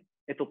shorten.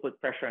 It will put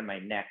pressure on my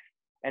neck.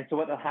 And so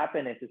what will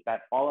happen is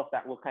that all of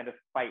that will kind of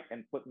fight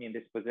and put me in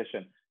this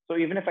position. So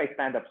even if I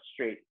stand up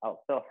straight,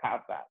 I'll still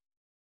have that.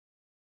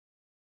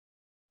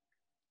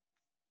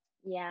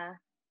 Yeah.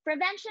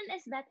 Prevention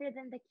is better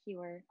than the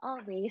cure,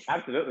 always.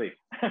 Absolutely.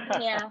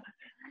 Yeah.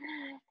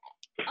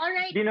 All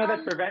right. Do you know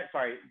that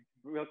sorry,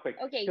 real quick.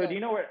 Okay. So do you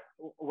know what,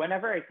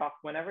 whenever I talk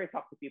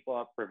to people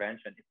about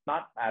prevention, it's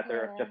not a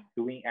matter of just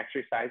doing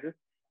exercises,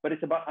 but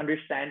it's about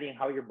understanding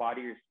how your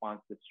body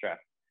responds to stress.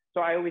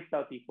 So I always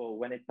tell people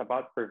when it's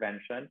about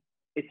prevention,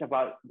 it's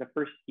about the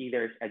first key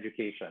there is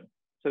education.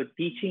 So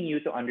teaching you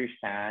to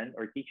understand,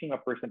 or teaching a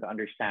person to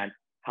understand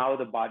how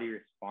the body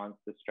responds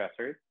to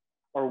stressors,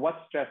 or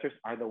what stressors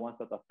are the ones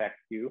that affect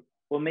you,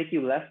 will make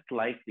you less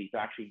likely to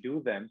actually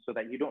do them so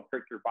that you don't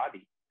hurt your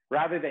body.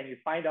 Rather than you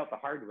find out the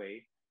hard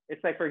way.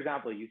 It's like, for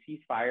example, you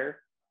see fire,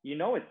 you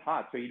know it's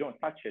hot, so you don't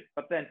touch it.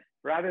 But then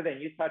rather than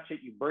you touch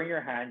it, you burn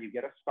your hand, you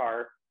get a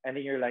scar, and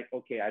then you're like,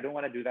 okay, I don't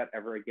want to do that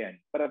ever again.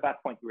 But at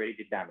that point, you already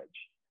did damage.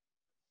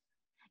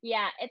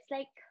 Yeah, it's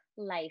like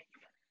life.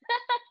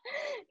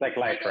 It's like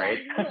life, right?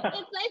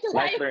 It's like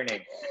life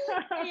learning.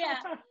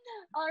 Yeah.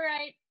 All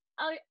right.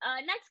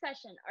 Next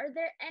question. Are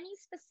there any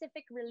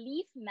specific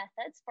relief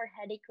methods for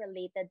headache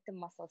related to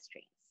muscle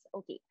strains?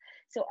 Okay.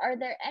 So are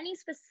there any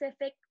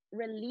specific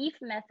relief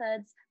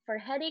methods for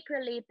headache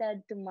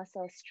related to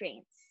muscle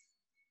strains?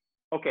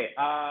 Okay.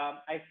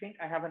 I think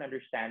I have an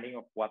understanding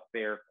of what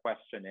their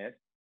question is.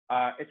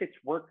 If it's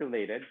work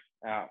related,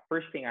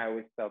 first thing I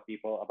always tell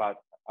people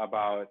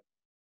about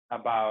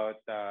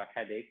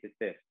headaches is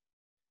this.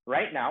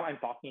 Right now, I'm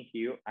talking to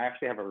you. I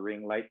actually have a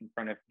ring light in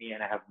front of me,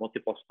 and I have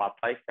multiple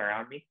spotlights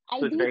around me,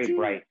 so it's very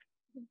bright.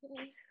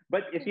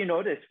 But if you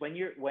notice, when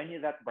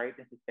that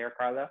brightness is there,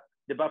 Carla,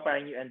 di ba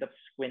parang you end up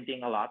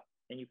squinting a lot,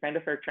 and you kind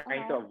of are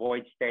trying to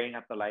avoid staring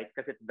at the light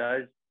because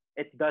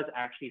it does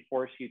actually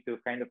force you to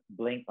kind of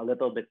blink a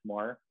little bit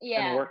more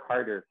and work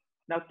harder.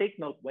 Now, take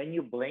note, when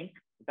you blink,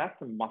 that's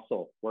a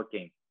muscle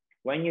working.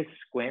 When you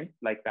squint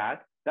like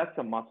that, that's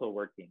a muscle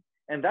working.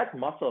 And that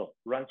muscle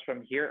runs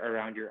from here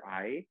around your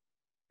eye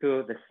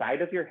to the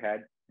side of your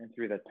head and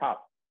through the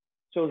top.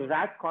 So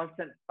that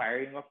constant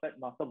firing of that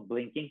muscle,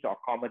 blinking to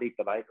accommodate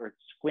the light or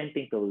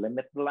squinting to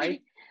limit the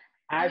light,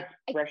 adds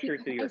pressure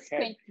to your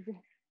head. Exactly.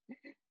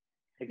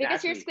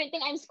 Because you're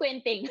squinting, I'm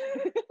squinting.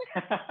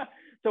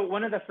 So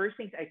one of the first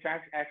things I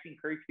actually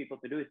encourage people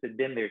to do is to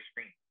dim their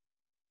screen.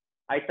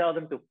 I tell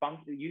them to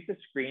use the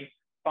screen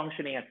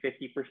functioning at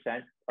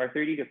 50% or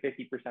 30 to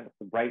 50% of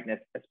the brightness,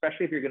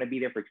 especially if you're going to be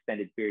there for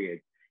extended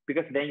periods,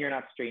 because then you're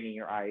not straining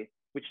your eyes,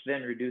 which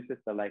then reduces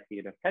the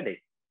likelihood of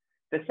headache.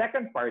 The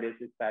second part is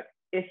that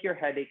if your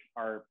headaches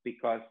are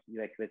because,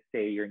 like, let's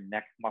say your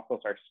neck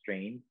muscles are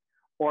strained,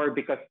 or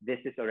because this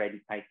is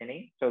already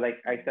tightening. So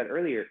like I said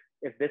earlier,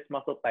 if this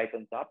muscle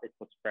tightens up, it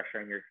puts pressure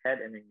on your head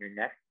and in your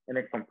neck, and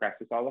it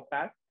compresses all of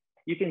that.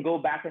 You can go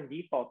back and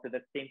default to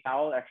the same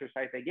towel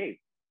exercise I gave,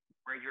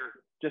 where you're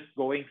just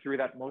going through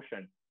that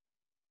motion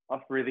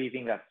of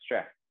relieving that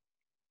stress.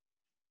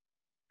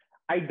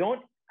 I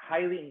don't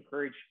highly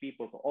encourage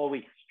people to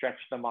always stretch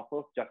the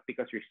muscles just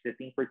because you're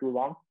sitting for too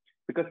long,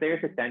 because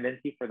there's a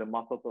tendency for the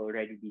muscle to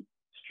already be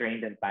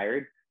strained and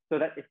tired, so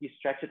that if you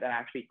stretch it, that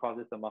actually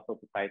causes the muscle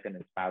to tighten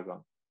and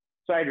spasm.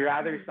 So I'd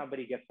rather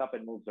somebody gets up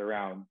and moves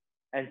around,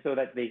 and so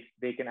that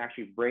they can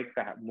actually break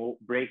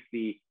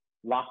the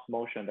lost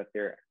motion that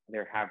they're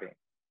having.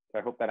 So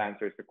I hope that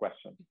answers the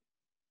question.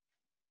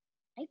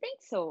 I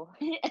think so.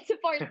 It's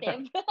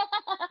supportive.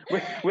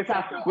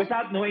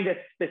 without knowing the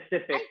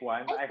specific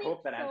one, I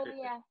hope that answers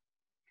it.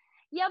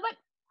 Yeah, but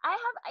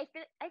I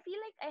feel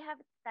like I have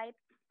tight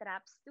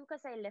traps too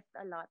because I lift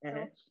a lot. So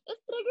is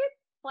trigger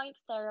point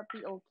therapy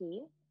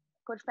okay,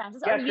 Coach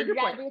Francis? Yeah, or you'd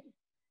rather,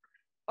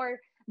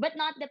 but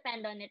not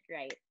depend on it,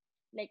 right?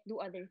 Like do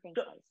other things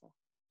also.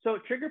 So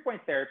trigger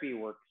point therapy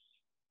works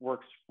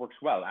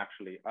well,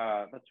 actually.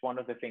 That's one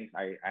of the things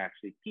I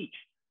actually teach.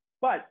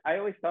 But I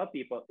always tell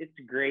people it's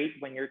great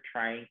when you're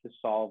trying to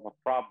solve a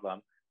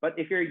problem. But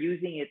if you're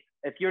using it,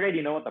 if you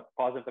already know what the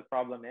cause of the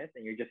problem is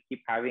and you just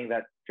keep having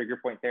that trigger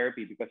point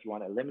therapy because you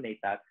want to eliminate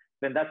that,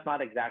 then that's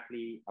not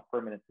exactly a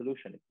permanent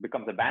solution. It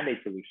becomes a Band-Aid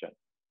solution.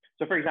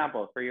 So for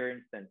example, for your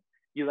instance,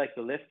 you like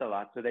to lift a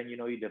lot. So then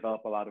you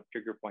develop a lot of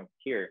trigger points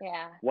here.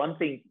 Yeah. One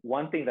thing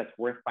that's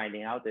worth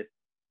finding out is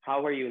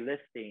how are you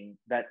listing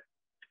that's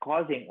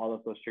causing all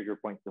of those trigger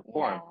points to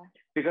form? Yeah.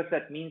 Because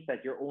that means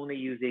that you're only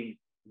using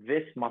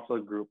this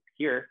muscle group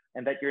here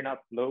and that you're not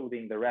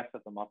loading the rest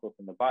of the muscles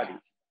in the body.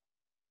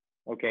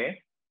 Yeah.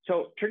 Okay.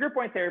 So trigger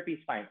point therapy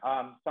is fine.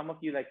 Some of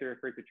you like to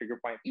refer to trigger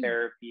point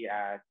therapy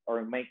as,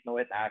 or might know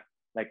it as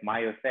like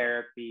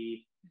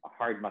myotherapy, a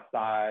hard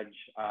massage.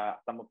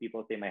 Some of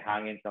people say may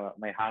hangin sa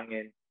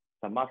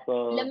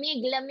muscle.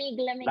 Lamig sa Lamig,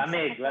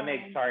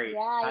 katawan. sorry.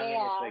 Yeah, Hangin is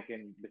yeah. like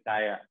in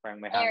Bisaya,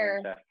 parang may hangin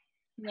Air. siya.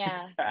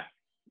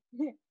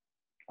 Yeah.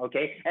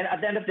 Okay. And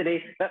at the end of the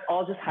day, that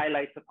all just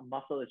highlights that a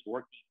muscle is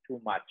working too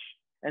much.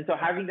 And so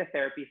having the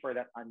therapy for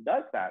that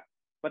undoes that.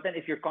 But then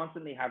if you're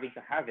constantly having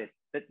to have it,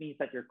 that means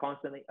that you're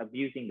constantly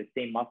abusing the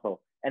same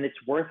muscle. And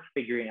it's worth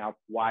figuring out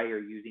why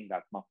you're using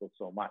that muscle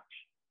so much.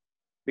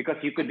 Because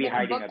you could I'm be gonna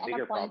hiding book a an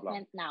bigger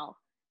appointment problem. now.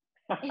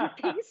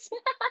 Thanks.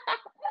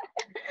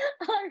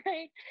 All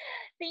right.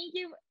 Thank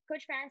you,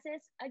 Coach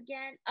Francis.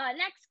 Again,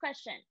 next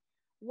question.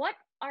 What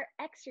are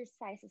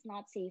exercises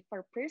not safe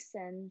for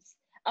persons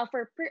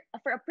for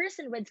a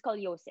person with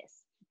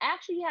scoliosis? I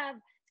actually have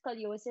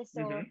scoliosis,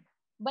 so Mm-hmm.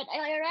 but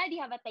I already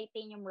have a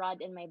titanium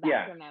rod in my back,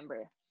 Yeah.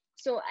 remember?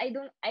 So I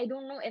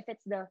don't know if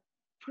it's the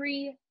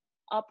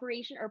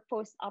pre-operation or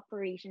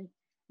post-operation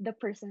the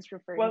person's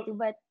referring Well, to,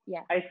 but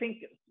yeah. I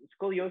think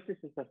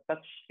scoliosis is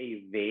such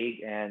a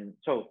vague, and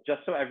so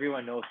just so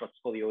everyone knows what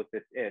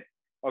scoliosis is.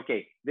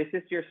 Okay, this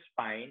is your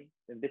spine,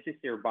 and this is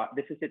your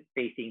this is it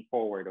facing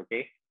forward.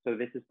 Okay, so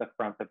this is the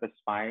front of the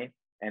spine,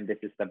 and this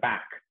is the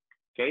back.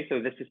 Okay, so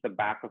this is the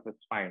back of the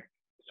spine.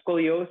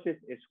 Scoliosis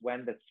is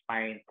when the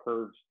spine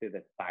curves to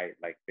the side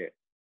like this.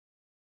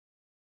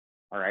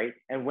 All right,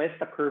 and with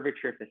the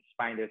curvature of the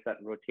spine, there's that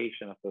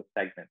rotation of those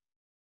segments.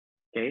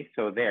 Okay,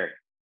 so there.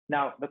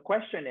 Now the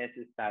question is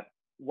that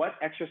what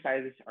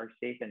exercises are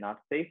safe and not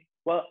safe?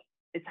 Well,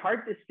 it's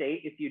hard to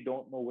say if you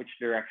don't know which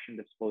direction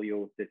the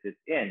scoliosis is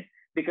in,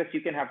 because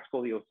you can have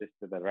scoliosis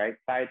to the right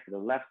side, to the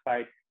left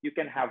side. You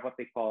can have what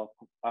they call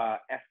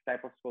S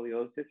type of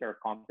scoliosis or a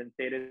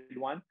compensated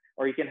one,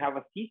 or you can have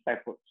a C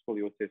type of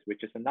scoliosis,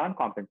 which is a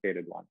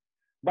non-compensated one.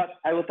 But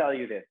I will tell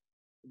you this: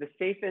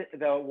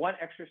 the one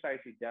exercise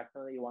you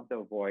definitely want to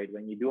avoid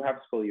when you do have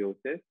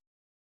scoliosis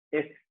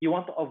is you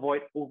want to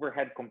avoid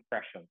overhead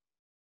compression.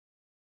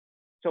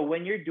 So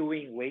when you're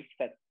doing weights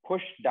that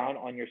push down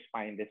on your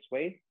spine this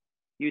way,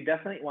 you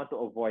definitely want to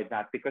avoid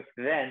that, because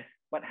then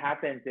what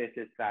happens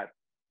is that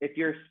if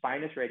your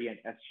spine is already an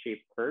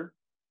S-shaped curve,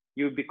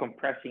 you would be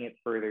compressing it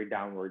further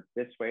downwards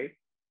this way.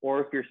 Or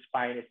if your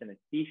spine is in a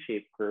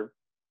C-shaped curve,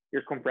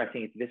 you're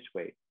compressing it this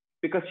way,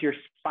 because your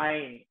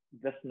spine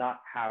does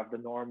not have the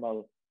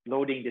normal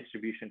loading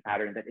distribution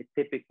pattern that it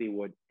typically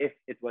would if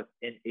it was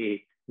in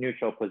a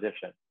neutral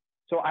position.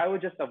 So I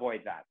would just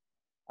avoid that.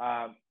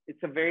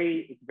 It's a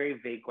very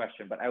vague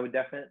question, but I would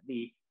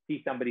definitely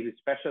see somebody who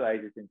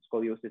specializes in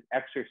scoliosis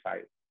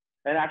exercise.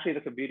 And actually,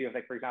 that's the beauty of,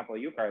 like, for example,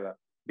 you, Carla,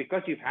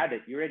 because you've had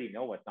it, you already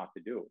know what not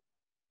to do.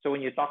 So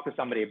when you talk to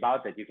somebody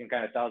about it, you can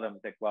kind of tell them,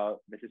 like,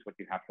 well, this is what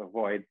you have to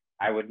avoid.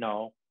 I would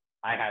know.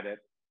 I had it.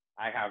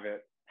 I have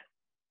it.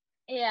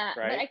 Yeah,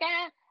 but Right? I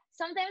kind of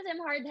sometimes I'm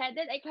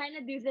hard-headed. I kind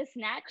of do the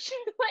snatch,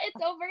 but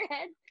it's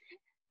overhead.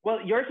 Well,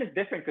 yours is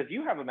different because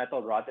you have a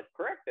metal rod that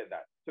corrected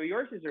that. So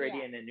yours is already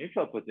Yeah. in a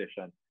neutral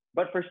position.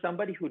 But for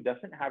somebody who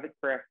doesn't have it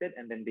corrected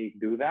and then they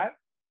do that,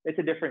 it's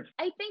a different.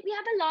 I think we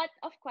have a lot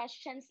of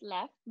questions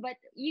left, but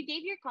you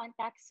gave your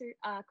contacts,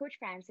 Coach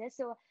Francis,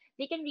 so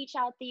they can reach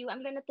out to you.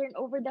 I'm gonna turn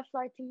over the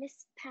floor to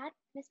Miss Pat,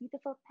 Miss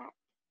Beautiful Pat.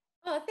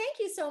 Oh, thank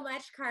you so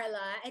much,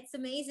 Carla. It's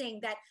amazing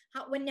that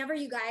whenever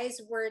you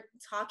guys were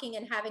talking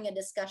and having a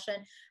discussion,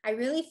 I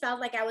really felt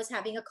like I was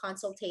having a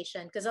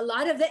consultation, because a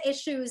lot of the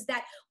issues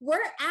that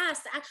were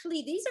asked,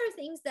 actually, these are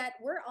things that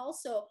were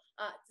also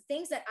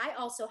things that I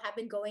also have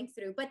been going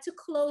through. But to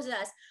close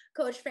us,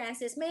 Coach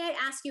Francis, may I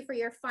ask you for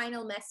your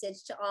final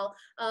message to all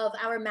of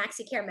our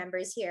MaxiCare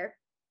members here?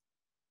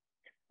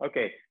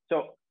 Okay.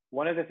 So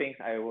one of the things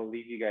I will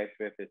leave you guys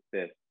with is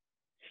this: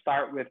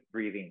 start with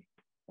breathing.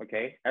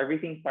 Okay.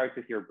 Everything starts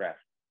with your breath.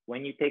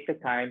 When you take the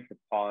time to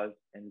pause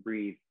and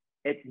breathe,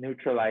 it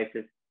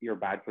neutralizes your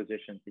bad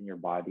positions in your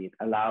body. It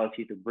allows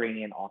you to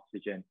bring in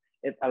oxygen.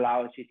 It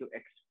allows you to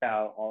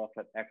expel all of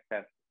that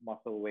excess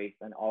muscle waste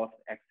and all of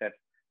the excess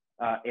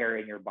air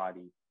in your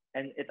body.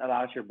 And it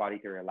allows your body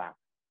to relax.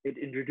 It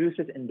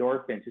introduces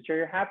endorphins, which are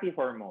your happy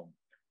hormones.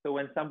 So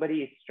when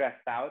somebody is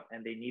stressed out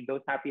and they need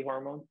those happy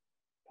hormones,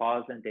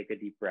 pause and take a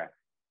deep breath.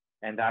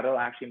 And that'll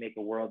actually make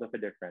a world of a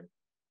difference.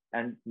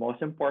 And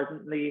most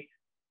importantly,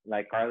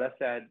 like Carla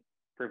said,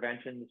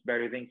 prevention is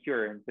better than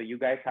cure. And so you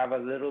guys have a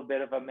little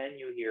bit of a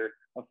menu here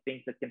of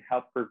things that can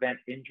help prevent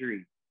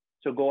injury.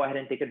 So go ahead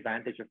and take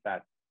advantage of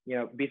that. You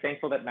know, be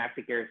thankful that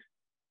Maxicare is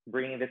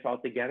bringing this all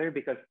together,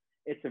 because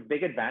it's a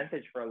big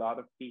advantage for a lot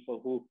of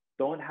people who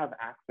don't have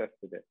access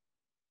to this.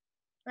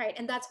 Right.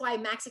 And that's why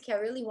Maxicare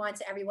really wants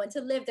everyone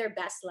to live their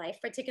best life,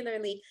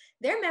 particularly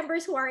their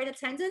members who are in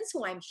attendance,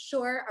 who I'm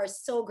sure are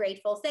so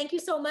grateful. Thank you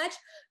so much,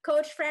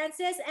 Coach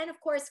Francis. And of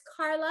course,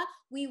 Carla,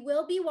 we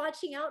will be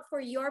watching out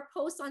for your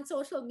posts on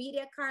social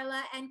media,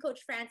 Carla and Coach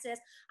Francis.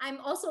 I'm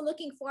also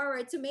looking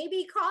forward to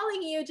maybe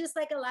calling you, just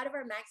like a lot of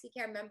our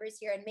Maxicare members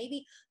here, and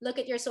maybe look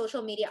at your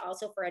social media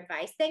also for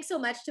advice. Thanks so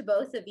much to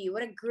both of you.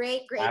 What a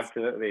great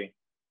Absolutely.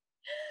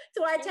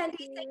 to our Thank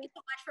attendees, thank you. you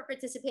so much for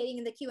participating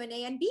in the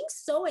Q&A and being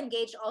so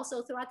engaged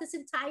also throughout this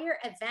entire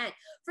event.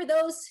 For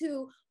those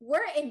who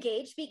were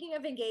engaged, speaking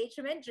of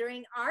engagement,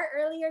 during our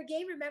earlier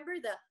game, remember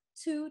the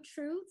two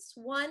truths,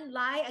 one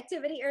lie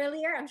activity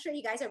earlier? I'm sure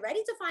you guys are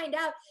ready to find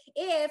out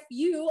if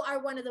you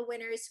are one of the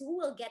winners who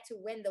will get to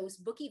win those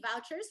bookie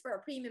vouchers for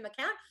a premium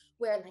account,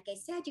 where, like I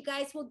said, you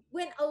guys will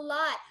win a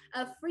lot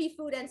of free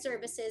food and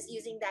services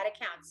using that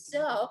account.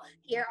 So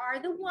here are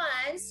the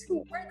ones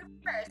who were the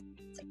first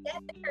to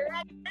get the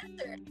correct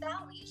answer.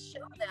 Shall we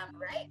show them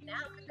right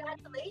now?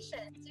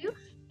 Congratulations to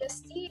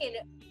Justine,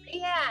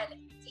 Rian,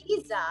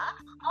 Tiza,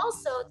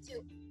 also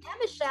to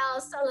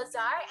Michelle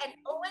Salazar and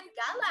Owen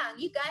Galang.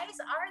 You guys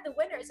are the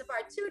winners of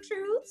our two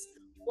truths,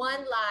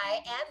 one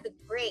lie, and the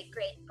great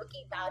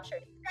booking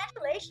vouchers.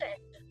 Congratulations.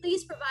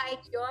 Please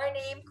provide your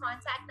name,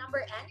 contact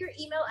number, and your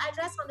email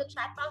address on the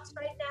chat box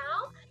right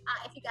now.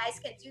 If you guys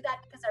can do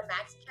that, because our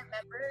Maxicare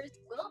members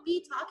will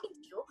be talking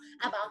to you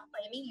about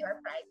claiming your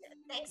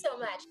prizes. Thanks so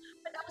much.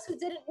 For those who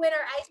didn't win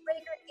our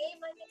icebreaker game,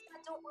 like I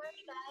said, don't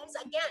worry, guys.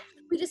 Again,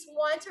 we just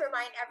want to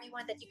remind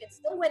everyone that you can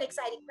still win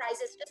exciting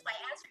prizes just by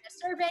answering a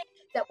survey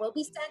that will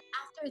be sent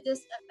after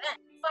this event.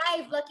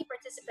 5 lucky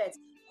participants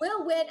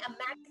will win a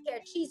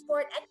Maxicare cheese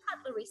board and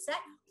cutlery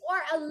set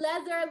or a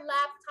leather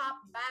laptop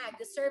bag.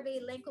 The survey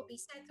link will be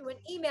sent through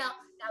an email.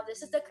 Now,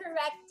 this is the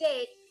correct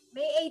date,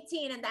 May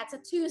 18, and that's a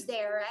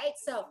Tuesday, all right?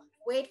 So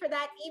wait for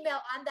that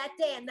email on that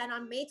day, and then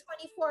on May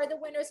 24, the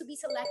winners will be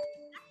selected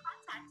and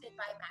contacted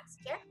by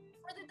Maxicare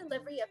for the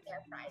delivery of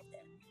their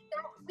prizes.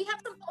 Now, we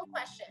have some poll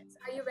questions.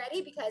 Are you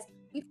ready? Because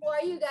before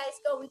you guys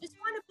go, we just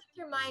want to pick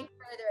your mind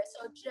further.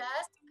 So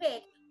just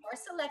pick or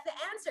select the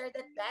answer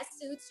that best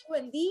suits you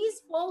in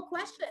these poll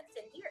questions.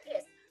 And here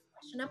is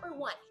question number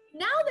 1.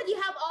 Now that you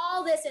have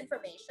all this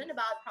information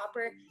about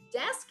proper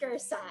desker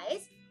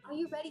size, are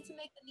you ready to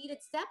make the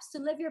needed steps to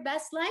live your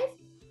best life?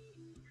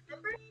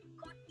 Remember,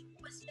 Coach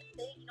was just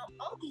saying,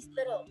 all these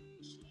little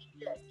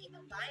changes,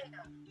 even buying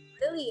a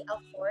really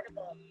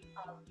affordable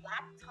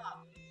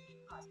laptop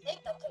thing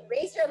that can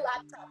raise your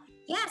laptop.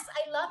 Yes,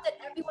 I love that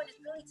everyone is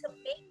really to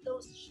make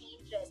those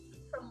changes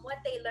from what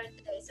they learned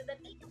today so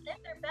that they can live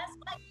their best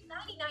life.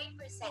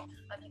 99%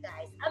 of you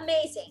guys.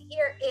 Amazing.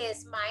 Here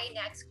is my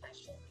next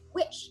question.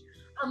 Which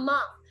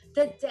among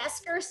the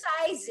desker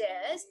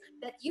sizes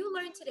that you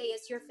learned today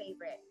is your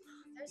favorite?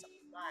 There's a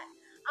lot.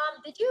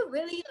 Did you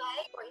really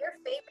like, or your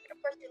favorite, of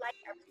course you like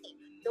everything,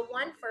 the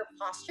one for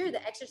posture,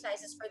 the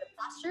exercises for the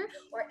posture,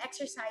 or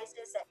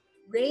exercises that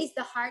raise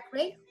the heart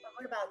rate, or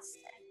what about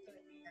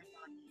centering your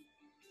body?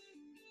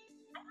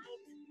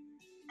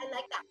 I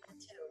like that one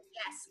too.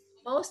 Yes,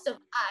 most of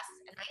us,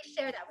 and I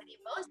share that with you,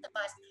 most of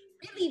us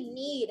really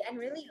need and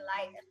really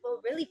like and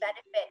will really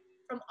benefit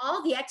from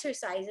all the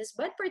exercises,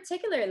 but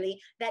particularly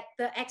the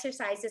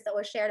exercises that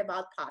were shared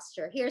about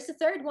posture. Here's the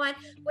third one.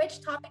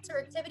 Which topics or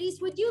activities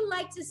would you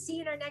like to see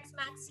in our next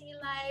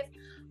MaxiLIFE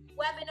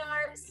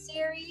webinar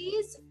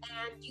series?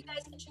 And you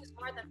guys can choose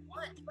more than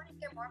one. Do you want to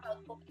hear more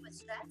about coping with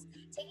stress,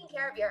 taking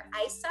care of your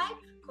eyesight,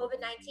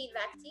 COVID-19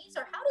 vaccines,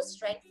 or how to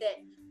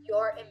strengthen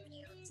your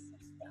immune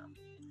system?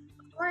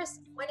 Of course,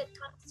 when it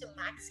comes to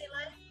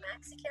MaxiLIFE,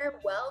 Maxicare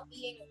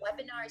Wellbeing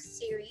Webinar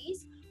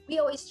Series, we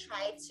always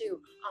try to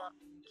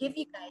give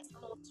you guys the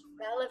most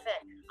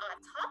relevant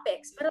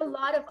topics, but a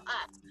lot of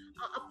us,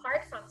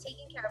 apart from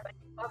taking care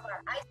of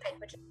our eyesight,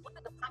 which is one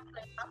of the popular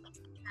topics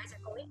that you guys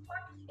are going for,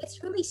 it's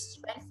really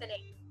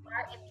strengthening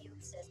our immune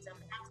system.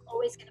 And that's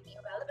always going to be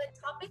a relevant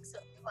topic, so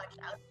watch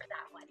out for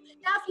that one.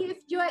 Now,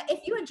 if you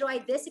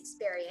enjoyed this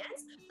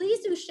experience,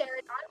 please do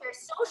share it on your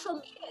social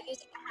media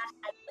using the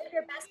hashtag Live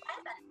Your Best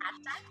Life and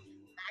hashtag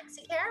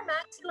Maxicare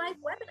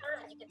MaxiLIFE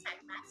Webinar. And you can tag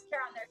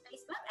Maxicare on their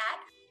Facebook at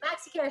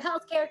Maxicare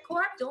Healthcare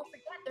Corp. Don't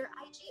forget their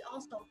IG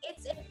also.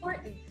 It's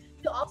important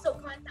to also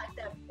contact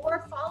them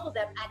or follow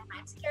them at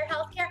Maxicare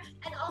Healthcare,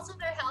 and also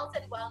their health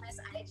and wellness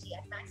IG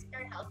at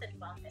Maxicare Health and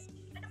Wellness.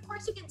 And of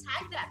course, you can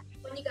tag them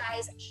when you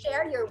guys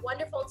share your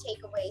wonderful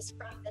takeaways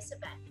from this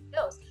event.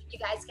 You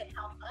guys can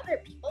help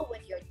other people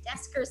with your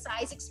desker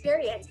size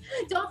experience.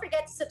 Don't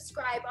forget to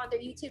subscribe on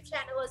their YouTube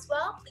channel as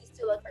well. Please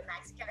do look for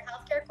Maxicare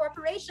Healthcare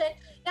Corporation.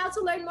 Now,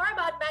 to learn more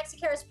about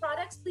Maxicare's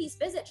products, please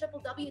visit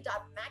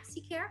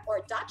www.maxicare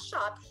or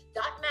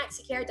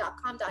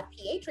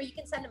 .shop.maxicare.com.ph, or you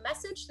can send a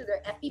message to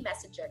their FB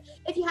Messenger.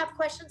 If you have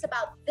questions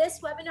about this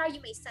webinar, you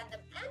may send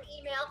them an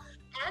email.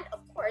 And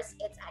of course,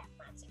 it's at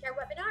MaxiCare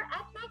Webinar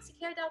at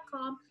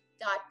maxicare.com.ph.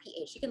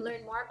 You can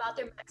learn more about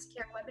their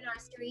Maxicare Webinar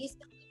Series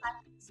by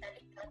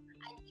sending them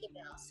an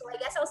email. So I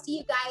guess I'll see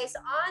you guys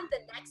on the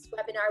next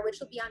webinar, which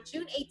will be on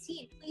June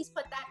 18th. Please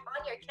put that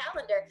on your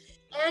calendar.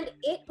 And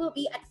it will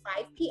be at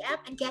 5 p.m.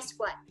 And guess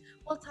what?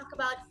 We'll talk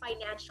about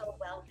financial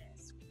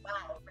wellness.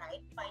 Wow,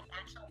 right?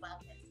 Financial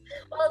wellness.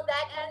 Well,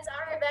 that ends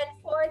our event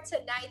for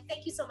tonight.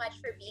 Thank you so much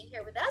for being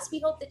here with us. We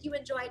hope that you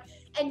enjoyed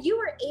and you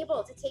were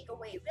able to take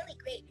away really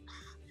great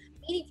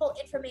meaningful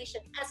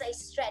information as I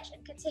stretch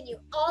and continue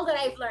all that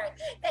I've learned.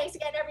 Thanks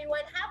again,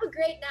 everyone. Have a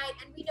great night.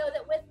 And we know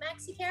that with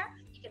Maxicare,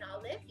 you can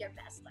all live your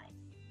best life.